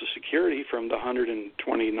Social Security from the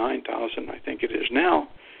 $129,000, I think it is now,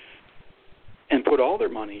 and put all their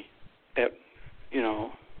money at,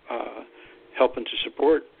 helping to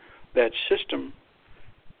support that system,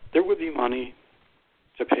 there would be money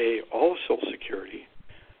to pay all of Social Security,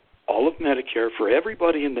 all of Medicare for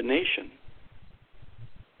everybody in the nation,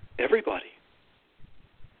 everybody,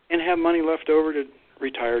 and have money left over to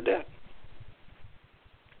retire debt.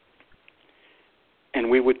 And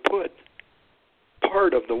we would put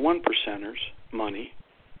part of the 1%ers' money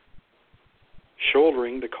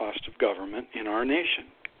shouldering the cost of government in our nation.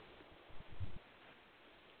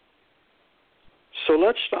 So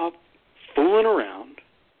let's stop fooling around.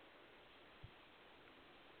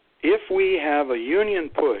 If we have a union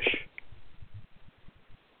push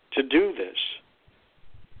to do this,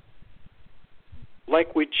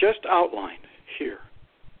 like we just outlined here,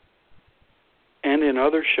 and in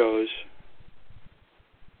other shows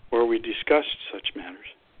where we discussed such matters,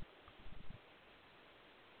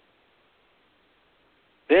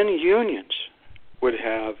 then unions would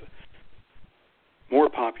have more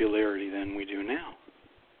popularity than we do now.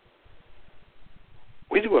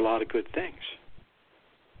 We do a lot of good things.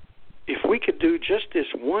 If we could do just this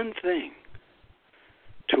one thing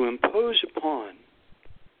to impose upon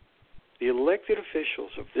the elected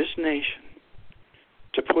officials of this nation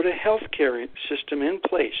to put a health care system in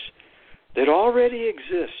place that already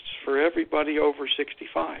exists for everybody over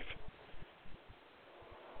 65,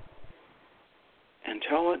 and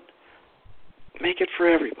tell it, make it for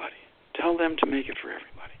everybody. Tell them to make it for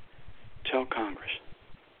everybody. Tell Congress.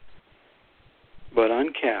 But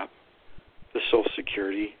uncap the Social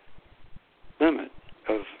Security limit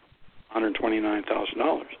of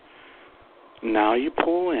 $129,000. Now you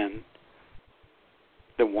pull in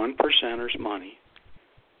the 1%ers' money,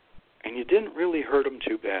 and you didn't really hurt them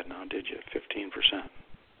too bad now, did you? 15%.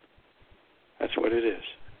 That's what it is.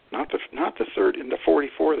 Not the 30 and the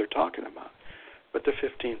 44 they're talking about, but the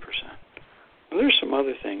 15%. Now, there's some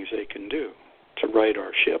other things they can do to right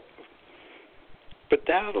our ship, but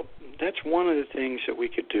that's one of the things that we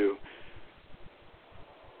could do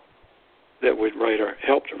that would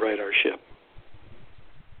help to right our ship.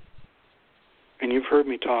 And you've heard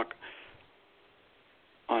me talk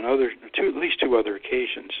on at least two other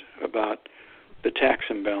occasions about the tax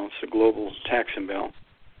imbalance, the global tax imbalance.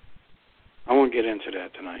 I won't get into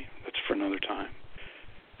that tonight. That's for another time.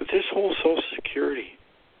 But this whole Social Security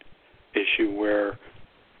issue where,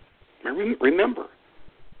 remember,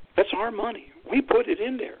 that's our money. We put it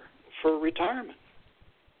in there for retirement.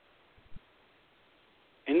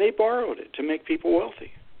 And they borrowed it to make people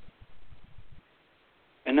wealthy.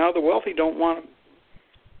 And now the wealthy don't want to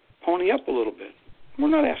pony up a little bit. We're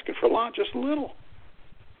not asking for a lot, just a little.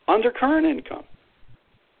 Under current income.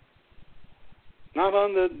 Not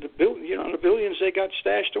on the billions they got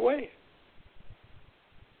stashed away.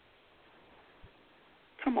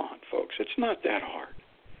 Come on, folks. It's not that hard.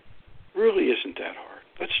 It really isn't that hard.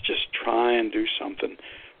 Let's just try and do something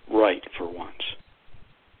right for once.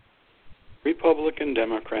 Republican,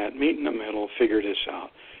 Democrat, meet in the middle, figure this out.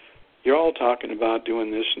 You're all talking about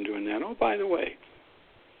doing this and doing that. Oh, by the way,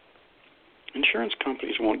 insurance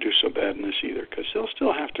companies won't do so bad in this either, because they'll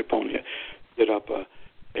still have to get up a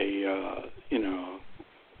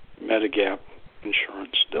Medigap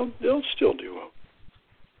insurance. They'll still do it,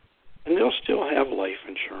 and they'll still have life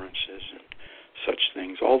insurances and such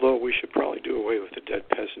things. Although we should probably do away with the dead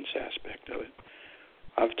peasants aspect of it.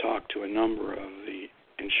 I've talked to a number of the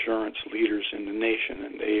insurance leaders in the nation,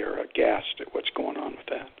 and they are aghast at what's going on with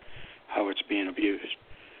that, how it's being abused.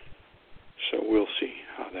 So we'll see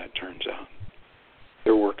how that turns out.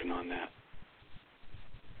 They're working on that.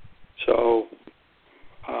 So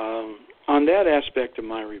on that aspect of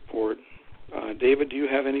my report, David, do you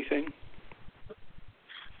have anything?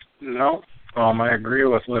 No. I agree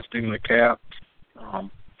with lifting the cap.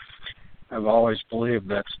 I've always believed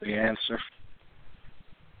that's the answer.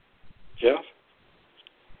 Jeff?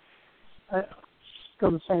 I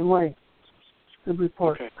go the same way. Good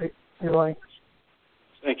report. Okay. Eli.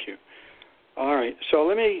 Thank you. All right. So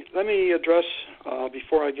let me address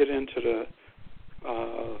before I get into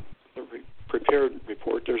the prepared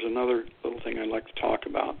report. There's another little thing I'd like to talk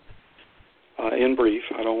about in brief.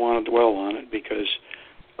 I don't want to dwell on it because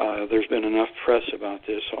there's been enough press about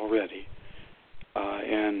this already,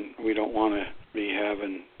 and we don't want to be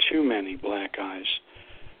having too many black eyes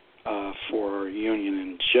for our union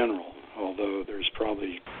in general, although there's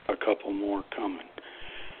probably a couple more coming.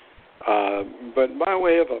 But by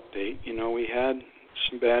way of update, we had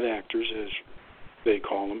some bad actors, as they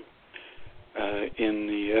call them, in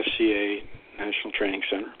the FCA National Training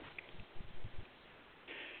Center.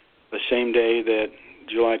 The same day that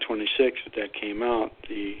July 26th that came out,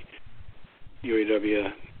 the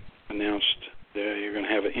UAW announced that you're going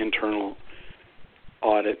to have an internal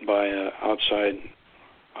audit by an outside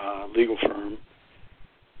legal firm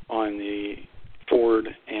on the Ford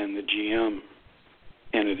and the GM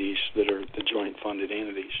entities that are the joint funded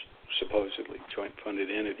entities, supposedly joint funded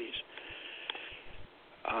entities.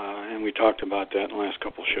 And we talked about that in the last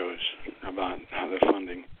couple shows about how the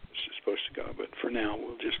funding is supposed to go. But for now,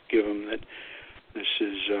 we'll just give them that this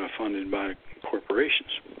is funded by corporations.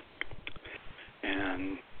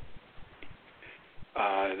 And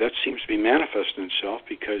that seems to be manifesting itself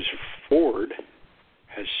because Ford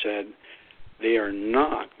has said they are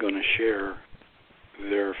not going to share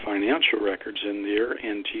their financial records in their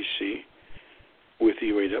NTC with the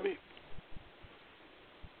UAW.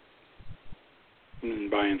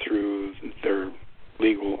 And buying through their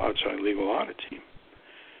outside legal audit team.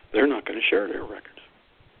 They're not going to share their records.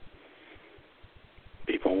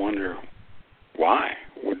 People wonder why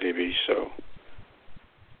would they be so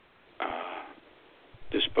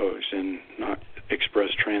disposed and not express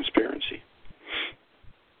transparency.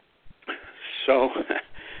 So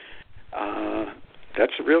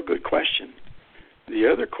that's a real good question. The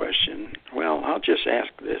other question, well, I'll just ask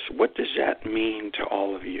this. What does that mean to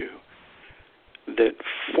all of you that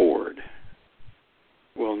Ford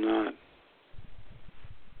will not,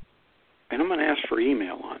 and I'm going to ask for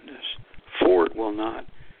email on this, Ford will not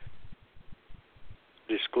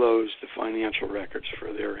disclose the financial records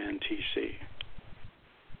for their NTC.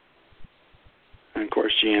 And, of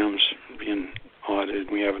course, GM's being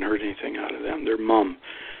audited. We haven't heard anything out of them. Their mum,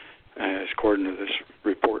 according to this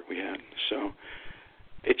report we had. So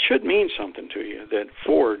it should mean something to you that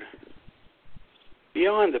Ford,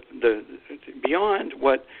 beyond beyond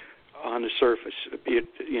what on the surface, the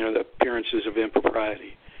appearances of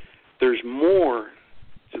impropriety, there's more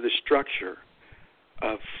to the structure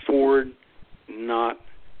of Ford not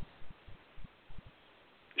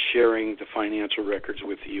sharing the financial records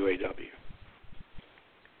with the UAW.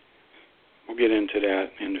 We'll get into that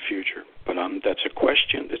in the future, but that's a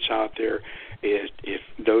question that's out there. If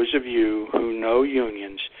those of you who know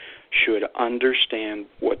unions should understand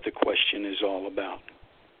what the question is all about.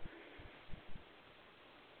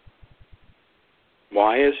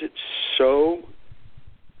 Why is it so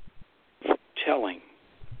telling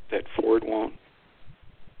that Ford won't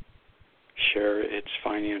share its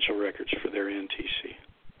financial records for their NTC?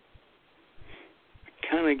 I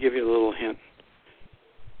kind of give you a little hint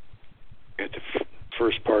at the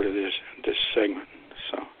first part of this segment.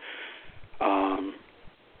 So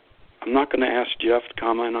I'm not going to ask Jeff to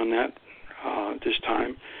comment on that this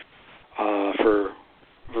time for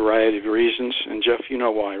a variety of reasons. And Jeff, you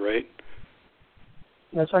know why, right?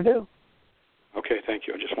 Yes, I do. Okay, thank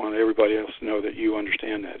you. I just want everybody else to know that you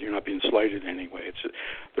understand that. You're not being slighted in any way.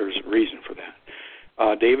 There's a reason for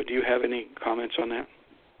that. David, do you have any comments on that?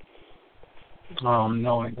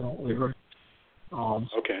 No, I don't, Leroy.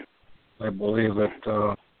 Okay. I believe it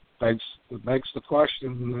begs the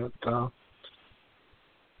question that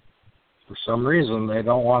for some reason they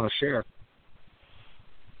don't want to share.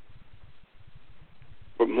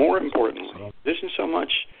 But more importantly, this isn't so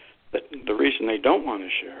much that the reason they don't want to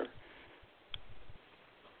share.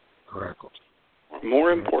 Correct.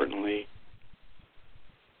 More importantly,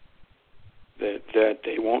 that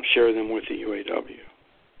they won't share them with the UAW.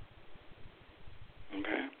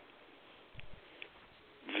 Okay.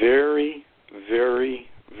 Very, very,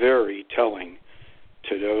 very telling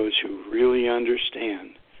to those who really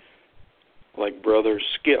understand, like Brother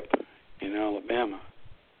Skip in Alabama.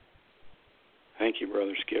 Thank you,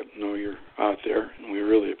 Brother Skip. I know you're out there, and we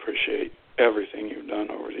really appreciate everything you've done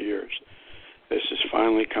over the years. This is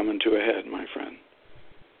finally coming to a head, my friend.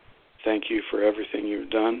 Thank you for everything you've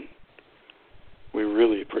done. We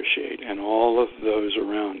really appreciate, and all of those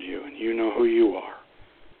around you, and you know who you are.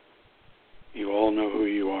 You all know who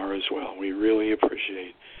you are as well. We really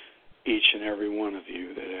appreciate each and every one of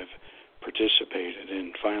you that have participated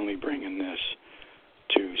in finally bringing this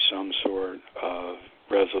to some sort of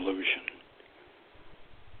resolution.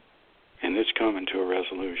 And it's coming to a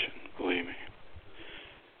resolution, believe me.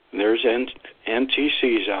 There's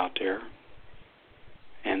NTCs out there,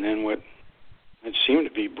 and then what it seemed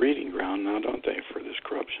to be breeding ground now, don't they, for this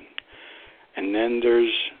corruption. And then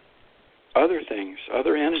there's other things,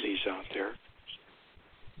 other entities out there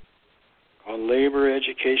called Labor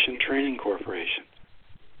Education Training Corporation.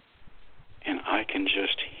 And I can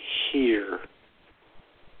just hear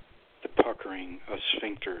the puckering of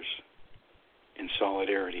sphincters in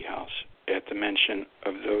Solidarity House at the mention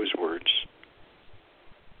of those words.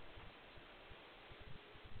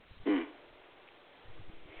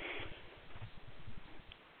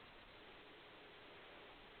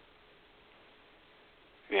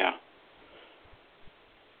 Yeah.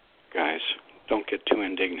 Guys, don't get too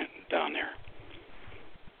indignant down there.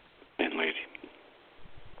 And lady.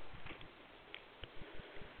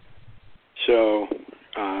 So,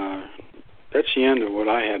 that's the end of what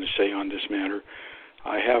I had to say on this matter.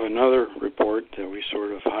 I have another report that we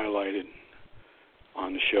sort of highlighted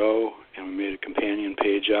on the show, and we made a companion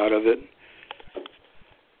page out of it.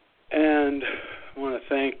 And I want to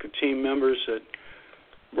thank the team members that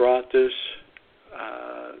brought this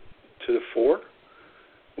to the fore.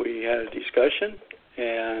 We had a discussion,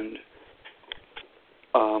 and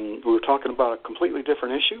we were talking about a completely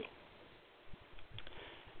different issue.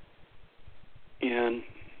 And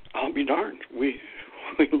I'll be darned, we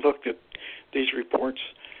looked at these reports,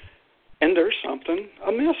 and there's something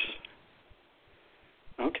amiss.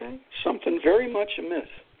 Okay? Something very much amiss.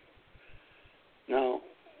 Now,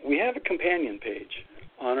 we have a companion page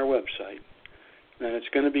on our website, and it's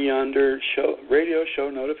going to be under radio show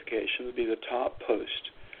notifications. It'll be the top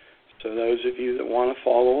post. So those of you that want to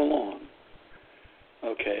follow along,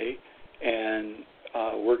 okay, and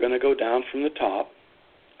we're going to go down from the top,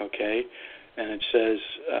 okay, and it says,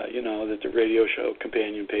 that the radio show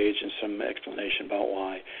companion page and some explanation about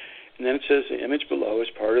why. And then it says the image below is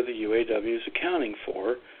part of the UAW's accounting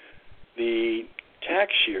for the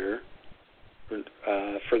tax year,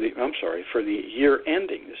 for the year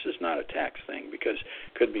ending. This is not a tax thing because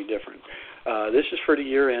it could be different. This is for the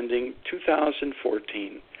year ending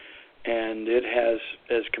 2014, and it has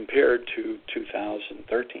as compared to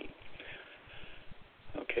 2013.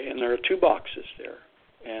 Okay, and there are two boxes there.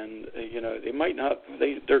 And, they might not,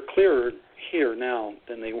 they're clearer here now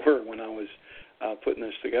than they were when I was putting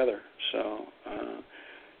this together. So,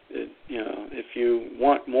 if you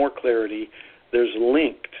want more clarity, there's a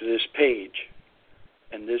link to this page.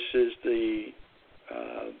 And this is the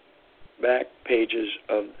back pages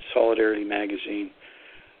of Solidarity Magazine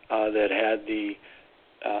that had the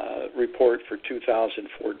report for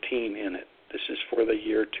 2014 in it. This is for the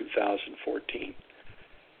year 2014.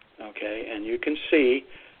 Okay, and you can see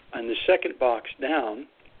on the second box down,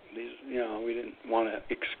 these, we didn't want to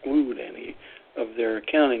exclude any of their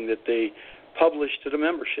accounting that they publish to the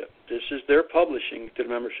membership. This is their publishing to the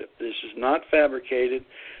membership. This is not fabricated.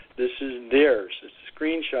 This is theirs. It's a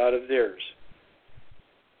screenshot of theirs.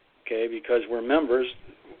 Okay, because we're members,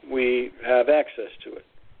 we have access to it.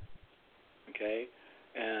 Okay,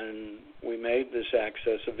 and we made this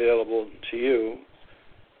access available to you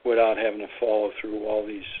without having to follow through all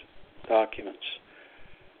these documents.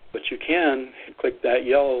 But you can click that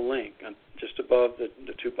yellow link just above the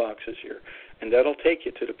two boxes here, and that'll take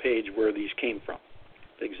you to the page where these came from,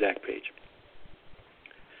 the exact page.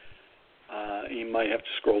 You might have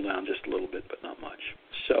to scroll down just a little bit, but not much.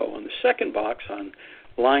 So on the second box on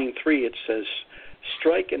line 3, it says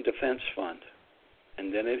Strike and Defense Fund,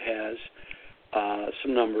 and then it has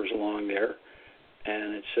some numbers along there,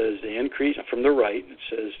 and it says the increase from the right. It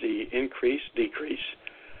says the increase, decrease.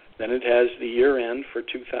 Then it has the year end for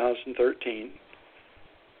 2013,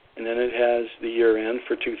 and then it has the year end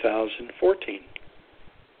for 2014.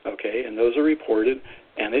 Okay, and those are reported,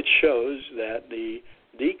 and it shows that the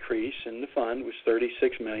decrease in the fund was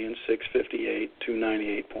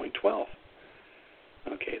 $36,658,298.12.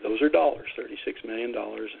 Okay, those are dollars, $36 million,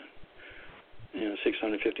 and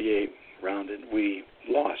 658 rounded. We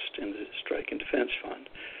lost in the Strike and Defense Fund,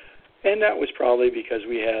 and that was probably because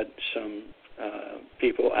we had some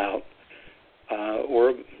people out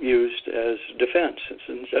or used as defense. It's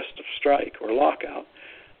in just a strike or lockout.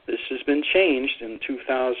 This has been changed in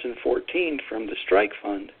 2014 from the Strike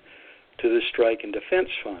Fund to the Strike and Defense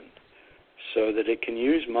Fund so that it can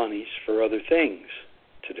use monies for other things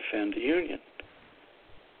to defend the union.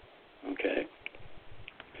 Okay?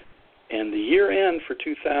 And the year end for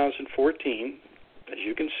 2014, as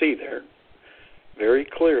you can see there, very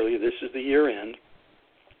clearly, this is the year end,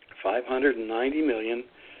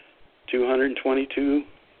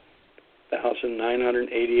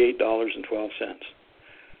 $590,222,988.12.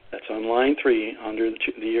 That's on line 3 under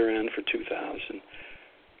the year end for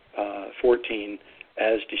 2014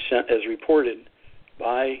 as reported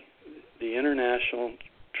by the International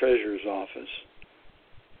Treasurer's Office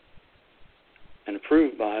and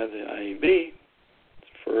approved by the IAB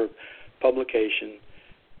for publication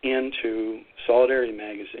into Solidarity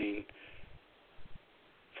Magazine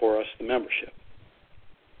for us, the membership.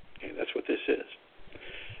 Okay, that's what this is.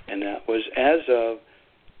 And that was as of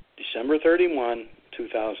December 31,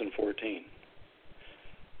 2014.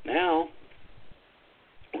 Now,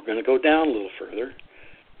 we're going to go down a little further,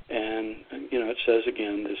 and it says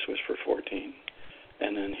again this was for 14.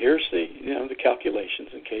 And then here's the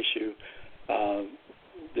calculations in case you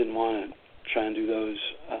didn't want to try and do those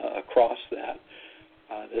across that.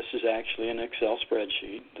 This is actually an Excel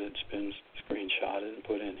spreadsheet that's been screenshotted and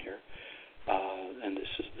put in here. And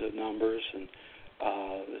this is the numbers and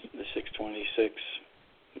the 626.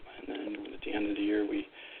 And then at the end of the year, we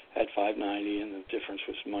had 590, and the difference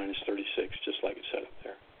was minus 36, just like it said up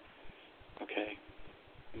there. Okay?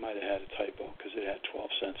 I might have had a typo because it had 12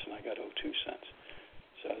 cents, and I got 02 cents.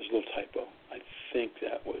 So there's a little typo. I think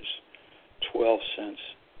that was 12 cents.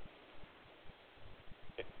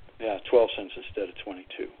 Yeah, 12 cents instead of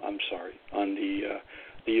 22. I'm sorry. On the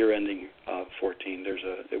year ending 14,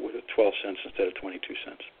 it was 12 cents instead of 22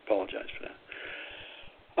 cents. Apologize for that.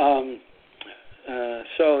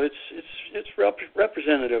 So it's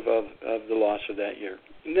representative of the loss of that year.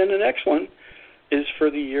 And then the next one is for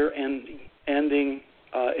the year ending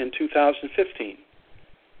in 2015.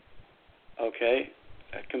 Okay,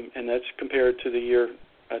 and that's compared to the year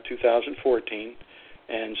 2014.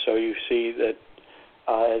 And so you see that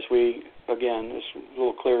as we, again, it's a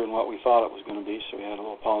little clearer than what we thought it was going to be, so we had a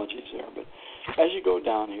little apologies there. But as you go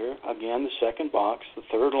down here, again, the second box, the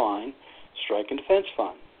third line, Strike and Defense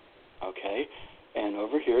Fund. Okay, and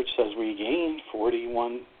over here it says we gained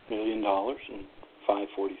 $41 million in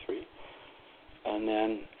 543. And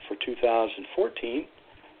then for 2014,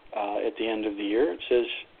 at the end of the year, it says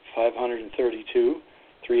 532,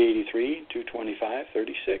 383, 225,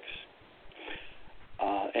 36.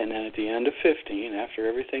 And then at the end of 15, after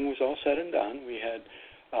everything was all said and done, we had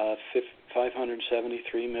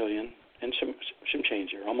 573 million and some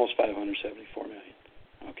change here, almost 574 million.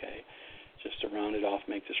 Okay, just to round it off,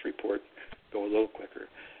 make this report go a little quicker.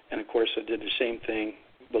 And of course, I did the same thing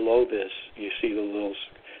below this. You see the little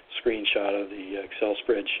screenshot of the Excel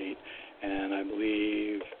spreadsheet, and I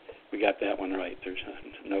believe we got that one right. There's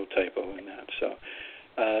no typo in that. So,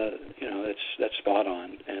 that's spot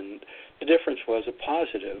on. And the difference was a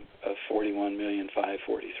positive of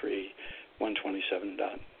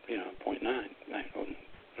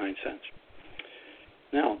 41,543,127.9 cents.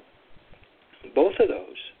 Now, both of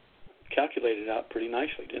those calculated out pretty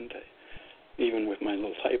nicely, didn't they? Even with my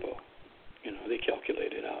little typo, they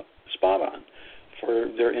calculated out spot on for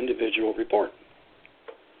their individual report.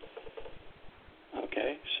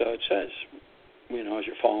 Okay, so it says, as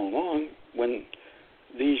you're following along, when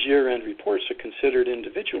these year-end reports are considered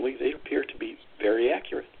individually, they appear to be very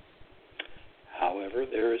accurate. However,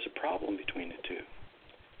 there is a problem between the two.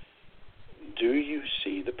 Do you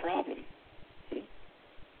see the problem?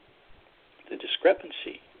 The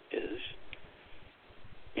discrepancy is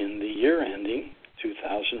in the year ending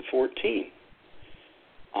 2014.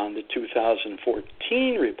 On the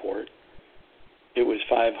 2014 report, it was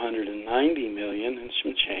 590 million and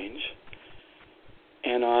some change.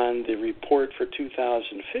 And on the report for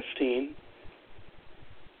 2015,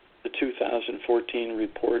 the 2014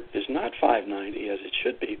 report is not 590 as it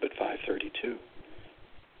should be, but 532,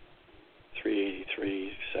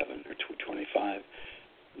 383, 7 or 225,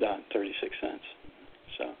 36 cents.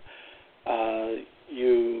 So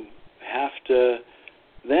you have to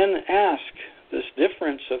then ask this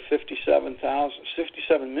difference of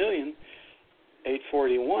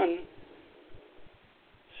 57,841.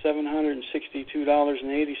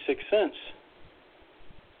 $762.86.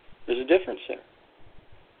 There's a difference there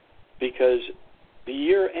because the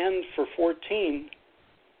year end for 14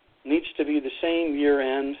 needs to be the same year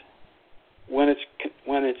end when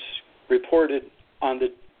it's reported on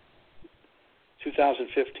the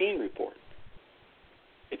 2015 report.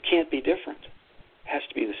 It can't be different. It has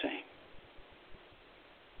to be the same.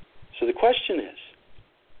 So the question is,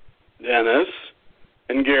 Dennis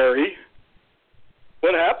and Gary,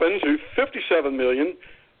 what happened to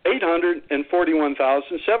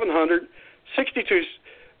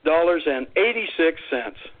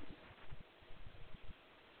 $57,841,762.86?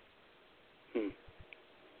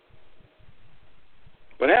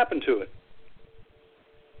 What happened to it?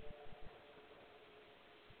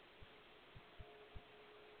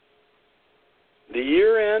 The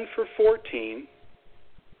year end for 14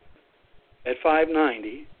 at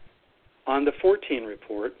 $5.90 on the 14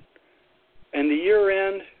 report, and the year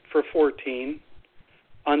end for 14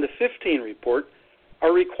 on the 15 report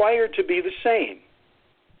are required to be the same.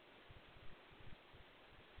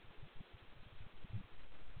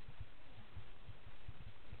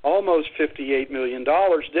 Almost $58 million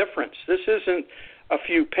difference. This isn't a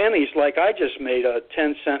few pennies like I just made a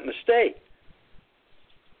 10-cent mistake.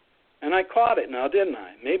 And I caught it now, didn't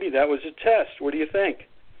I? Maybe that was a test. What do you think?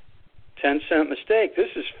 10-cent mistake. This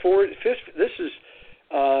is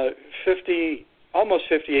almost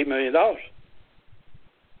 $58 million.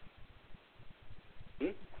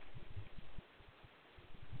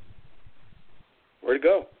 Where'd it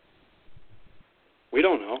go? We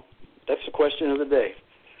don't know. That's the question of the day.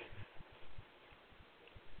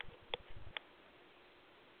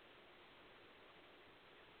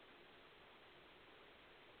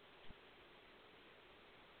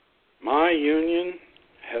 My union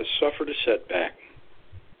has suffered a setback.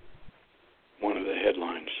 One of the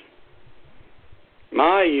headlines.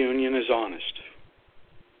 My union is honest.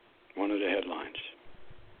 One of the headlines.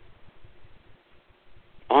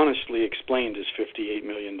 Honestly explained is $58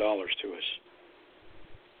 million to us.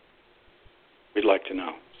 We'd like to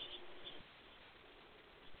know.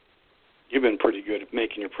 You've been pretty good at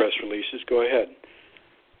making your press releases. Go ahead.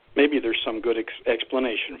 Maybe there's some good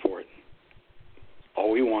explanation for it.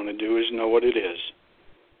 All we want to do is know what it is.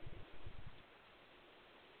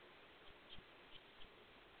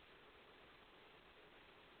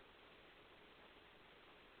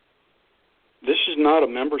 This is not a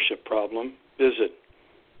membership problem, is it?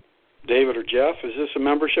 David or Jeff, is this a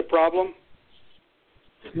membership problem?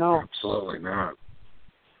 No. Absolutely not.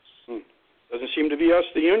 Doesn't seem to be us,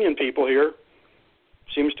 the union people here.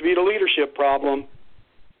 Seems to be the leadership problem.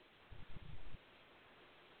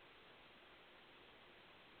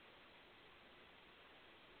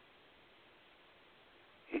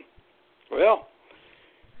 Well,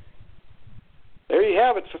 there you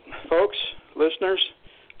have it, folks, listeners.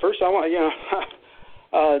 First, I want,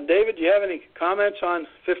 David, do you have any comments on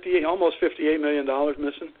almost $58 million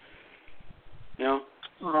missing?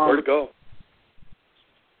 Where to go?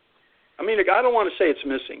 I mean, I don't want to say it's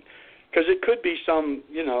missing, because it could be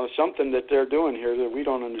something that they're doing here that we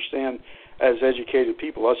don't understand as educated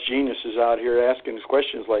people. Us geniuses out here asking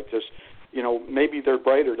questions like this, maybe they're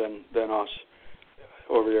brighter than us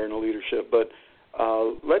over there in the leadership. But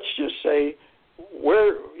let's just say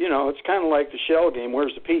it's kind of like the shell game.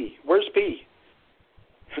 Where's the P? Where's P?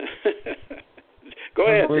 Go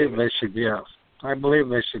ahead. I believe they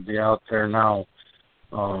should be out there now,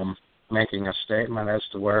 making a statement as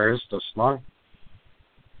to where is this money.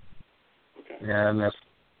 Okay. And if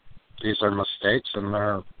these are mistakes in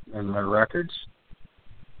their records,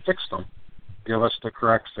 fix them. Give us the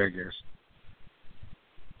correct figures.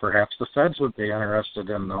 Perhaps the feds would be interested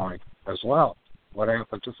in knowing as well what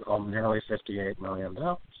happened to nearly $58 million.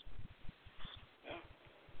 Yeah.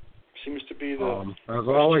 Seems to be the... I've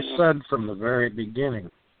always said from the very beginning,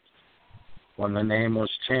 when the name was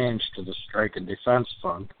changed to the Strike and Defense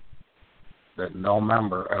Fund, that no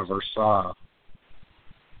member ever saw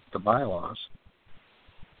the bylaws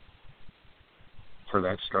for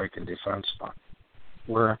that Strike and Defense Fund.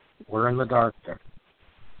 We're in the dark there.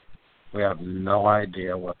 We have no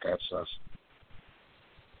idea what that says.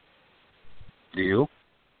 Do you?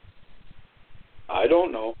 I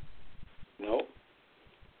don't know. No.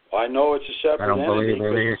 I know it's a separate entity. I don't believe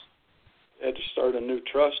it is. They had to start a new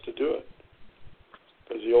trust to do it.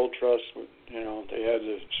 Because the old trust, they had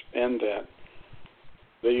to end that.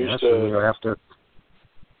 They used to...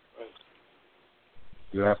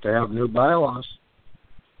 You have to have new bylaws.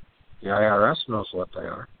 The IRS knows what they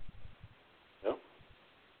are. Yep.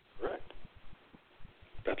 Correct.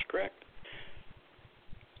 That's correct.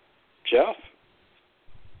 Jeff?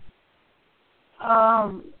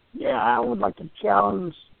 I would like to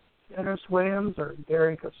challenge Dennis Williams or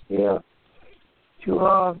Gary Castilla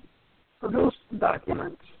to produce the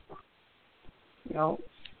documents.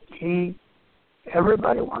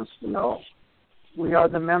 Everybody wants to know. We are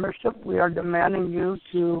the membership. We are demanding you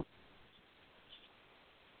to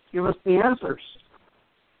give us the answers.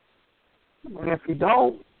 And if you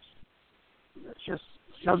don't, it's just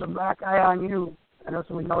another black eye on you. And as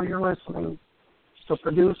we know you're listening, to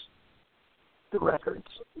produce the records.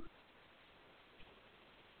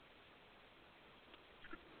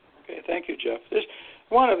 Okay, thank you, Jeff.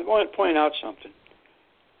 I want to point out something.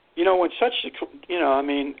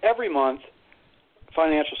 Every month,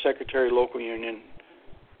 Financial Secretary Local Union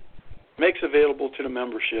makes available to the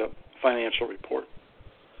membership financial report.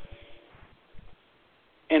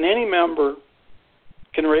 And any member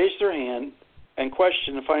can raise their hand and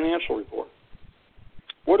question the financial report.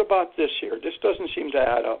 What about this here? This doesn't seem to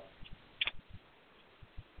add up.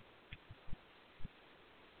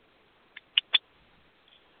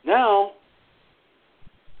 Now,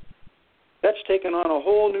 that's taken on a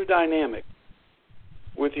whole new dynamic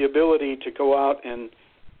with the ability to go out and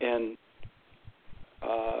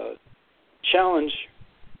challenge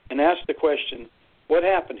and ask the question, what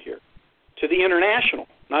happened here? To the international,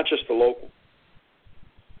 not just the local.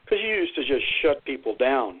 Because you used to just shut people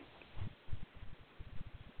down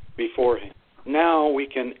beforehand. Now we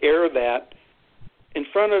can air that in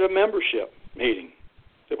front of the membership meeting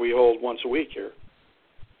that we hold once a week here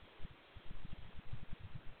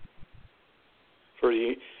for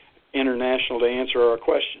the international to answer our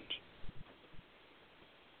questions.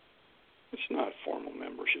 It's not a formal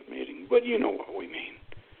membership meeting, but you know what we mean.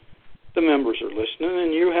 The members are listening,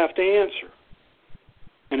 and you have to answer.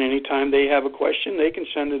 And anytime they have a question, they can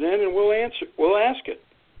send it in, and we'll answer. We'll ask it.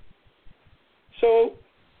 So,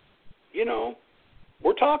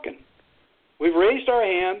 we're talking. We've raised our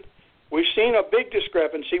hand. We've seen a big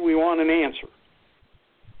discrepancy. We want an answer.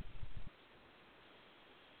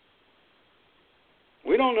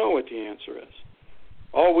 We don't know what the answer is.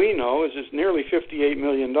 All we know is it's nearly $58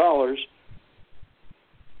 million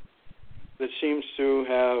that seems to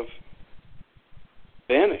have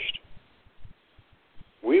vanished.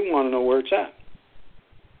 We want to know where it's at.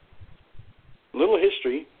 A little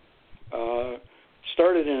history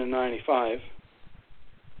started in 95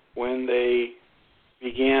 when they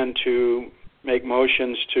began to make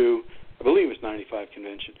motions to, I believe it was 95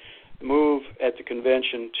 convention, move at the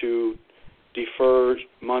convention to defer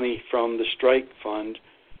money from the strike fund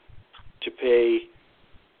to pay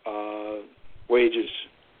wages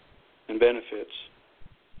and benefits.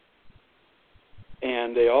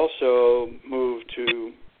 And they also moved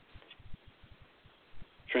to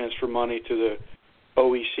transfer money to the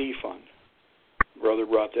OEC fund. Brother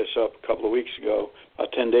brought this up a couple of weeks ago,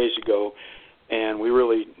 10 days ago, and we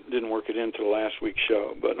really didn't work it into the last week's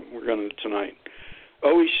show, but we're going to tonight.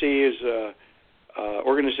 OEC is a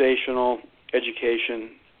organizational,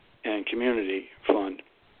 education, and community fund.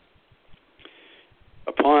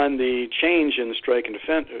 Upon the change in the strike and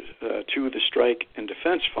defense to the strike and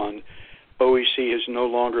defense fund, OEC has no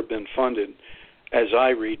longer been funded, as I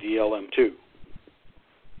read the LM2.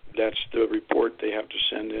 That's the report they have to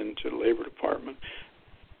send in to the Labor Department,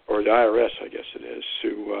 or the IRS, I guess it is,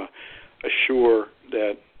 to assure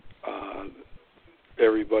that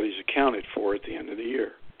everybody's accounted for at the end of the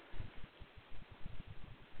year.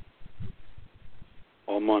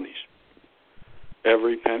 All monies.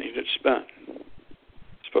 Every penny that's spent is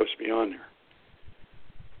supposed to be on there.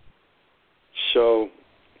 So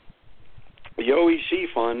the OEC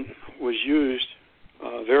fund was used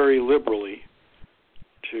very liberally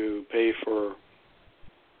to pay for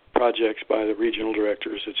projects by the regional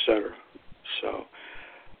directors, etc. So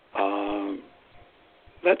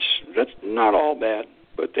that's not all bad,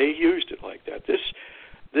 but they used it like that.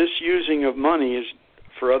 This using of money is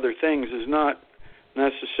for other things is not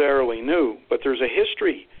necessarily new, but there's a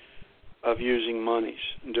history of using monies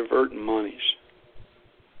and diverting monies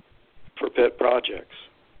for pet projects.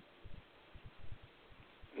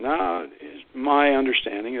 Now, is my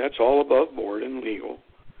understanding that's all above board and legal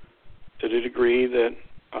to the degree that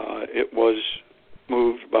it was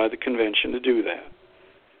moved by the convention to do that.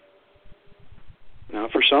 Now,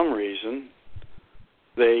 for some reason,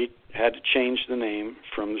 they had to change the name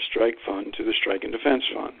from the strike fund to the strike and defense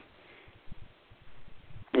fund.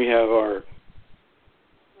 We have our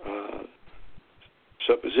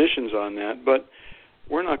suppositions on that, but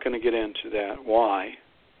we're not going to get into that. Why?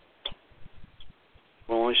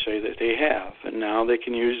 We'll only say that they have, and now they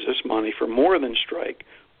can use this money for more than strike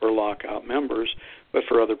or lockout members, but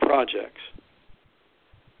for other projects.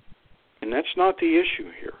 And that's not the issue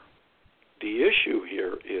here. The issue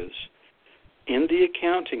here is, in the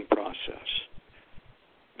accounting process,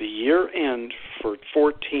 the year end for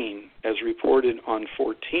 14, as reported on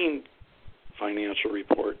 14 financial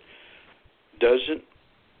report, doesn't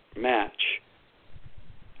match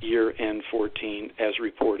year end 14 as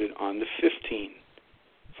reported on the 15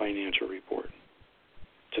 financial report,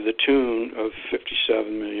 to the tune of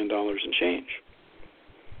 $57 million and change.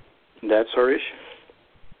 That's our issue.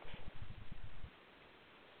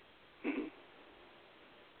 Mm-hmm.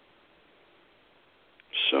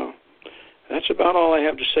 So that's about all I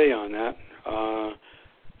have to say on that.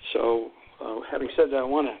 Having said that, I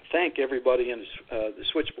want to thank everybody in the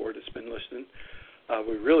switchboard that's been listening.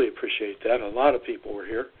 We really appreciate that. A lot of people were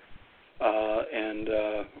here, and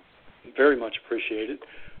very much appreciate it.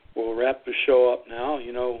 We'll wrap the show up now.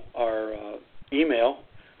 You know, our email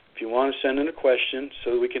If you want to send in a question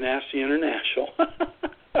so that we can ask the international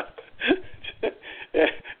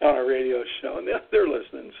on our radio show, and they're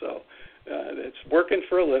listening. So it's Workin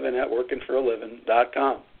for a Livin at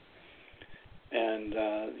workinforalivin.com. And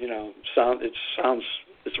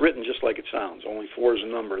it's written just like it sounds. Only 4 is a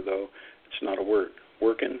number, though. It's not a word.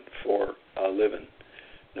 Workin for a Livin.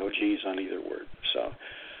 No G's on either word. So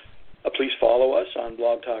please follow us on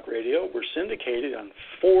Blog Talk Radio. We're syndicated on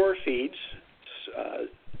 4 feeds,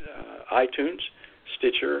 iTunes,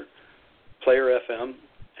 Stitcher, Player FM,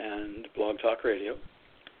 and Blog Talk Radio.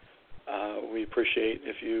 We appreciate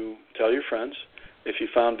if you tell your friends. If you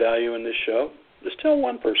found value in this show, just tell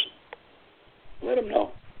one person. Let them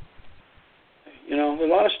know. You know, a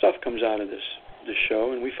lot of stuff comes out of this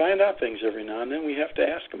show, and we find out things every now and then we have to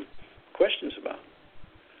ask them questions about.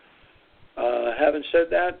 Having said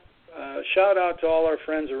that, shout out to all our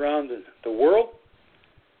friends around the world.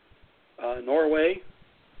 Norway,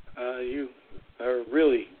 you are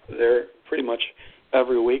really there pretty much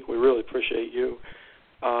every week. We really appreciate you.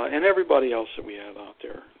 And everybody else that we have out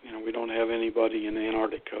there. You know, we don't have anybody in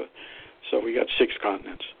Antarctica, so we got 6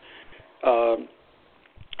 continents.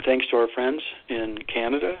 Thanks to our friends in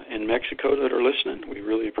Canada and Mexico that are listening. We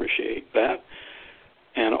really appreciate that.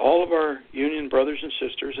 And all of our union brothers and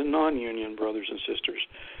sisters and non-union brothers and sisters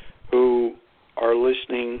who are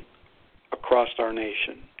listening across our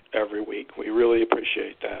nation every week. We really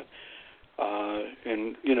appreciate that.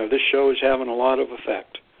 And, you know, this show is having a lot of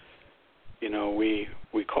effect. You know, we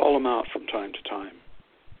call them out from time to time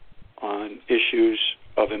on issues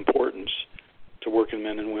of importance to working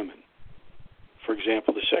men and women. For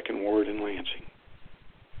example, the second ward in Lansing.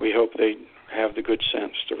 We hope they have the good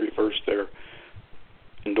sense to reverse their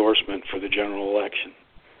endorsement for the general election.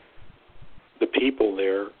 The people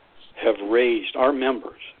there have raised, our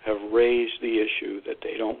members have raised the issue that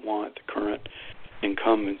they don't want the current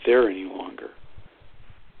incumbent there any longer.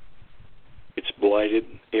 It's a blighted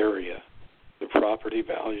area. The property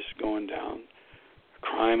values are going down.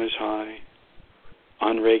 Crime is high.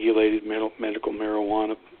 Unregulated medical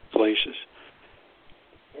marijuana places.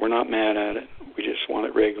 We're not mad at it. We just want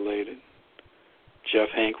it regulated. Jeff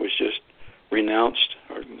Hank was just renounced,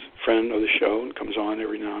 our friend of the show, and comes on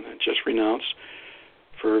every now and then, just renounced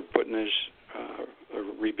for putting his,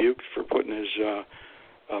 rebuked for putting his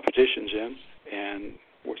petitions in, and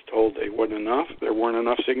was told they wasn't enough. There weren't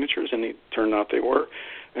enough signatures, and it turned out they were.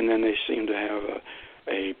 And then they seem to have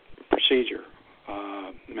a procedure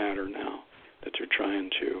matter now that they're trying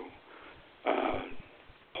to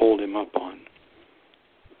hold him up on.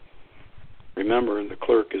 Remember, the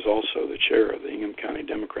clerk is also the chair of the Ingham County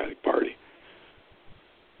Democratic Party.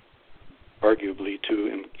 Arguably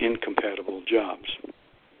 2 incompatible jobs.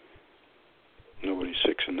 Nobody's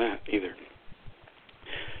fixing that either.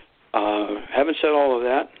 Having said all of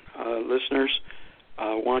that, listeners,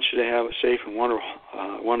 I want you to have a safe and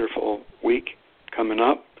wonderful week coming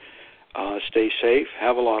up. Stay safe.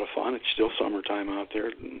 Have a lot of fun. It's still summertime out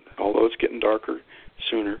there, although it's getting darker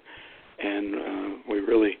sooner. And we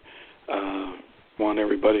really want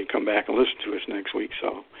everybody to come back and listen to us next week.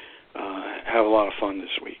 So have a lot of fun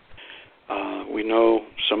this week. We know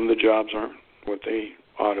some of the jobs aren't what they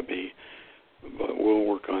ought to be, but we'll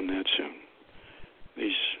work on that soon.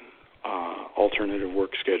 These alternative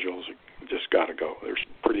work schedules just got to go. There's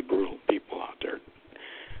pretty brutal people out there,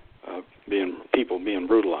 being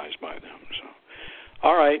brutalized by them. So,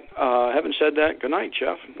 all right. Having said that, good night,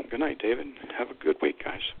 Jeff. Good night, David. Have a good week,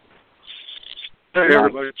 guys. Hey,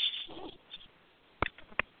 everybody.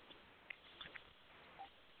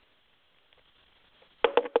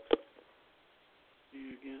 See you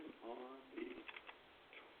again on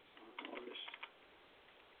August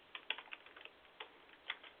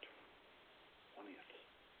 20th.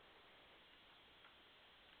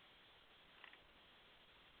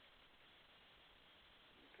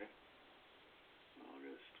 Okay.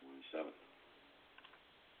 August 27th.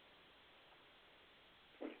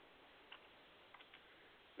 20.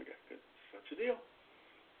 Okay, good. Such a deal.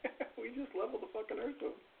 We just leveled the fucking earth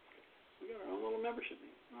over. We got our own little membership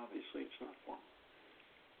meeting. Obviously, it's not formal.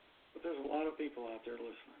 But there's a lot of people out there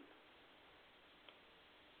listening.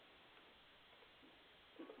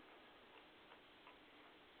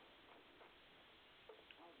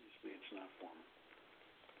 Obviously, it's not formal.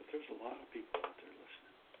 But there's a lot of people out there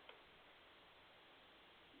listening.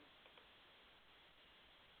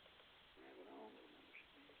 We have our own little membership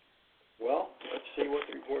meeting. Well, let's see what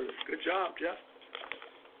the report is. Good job, Jeff.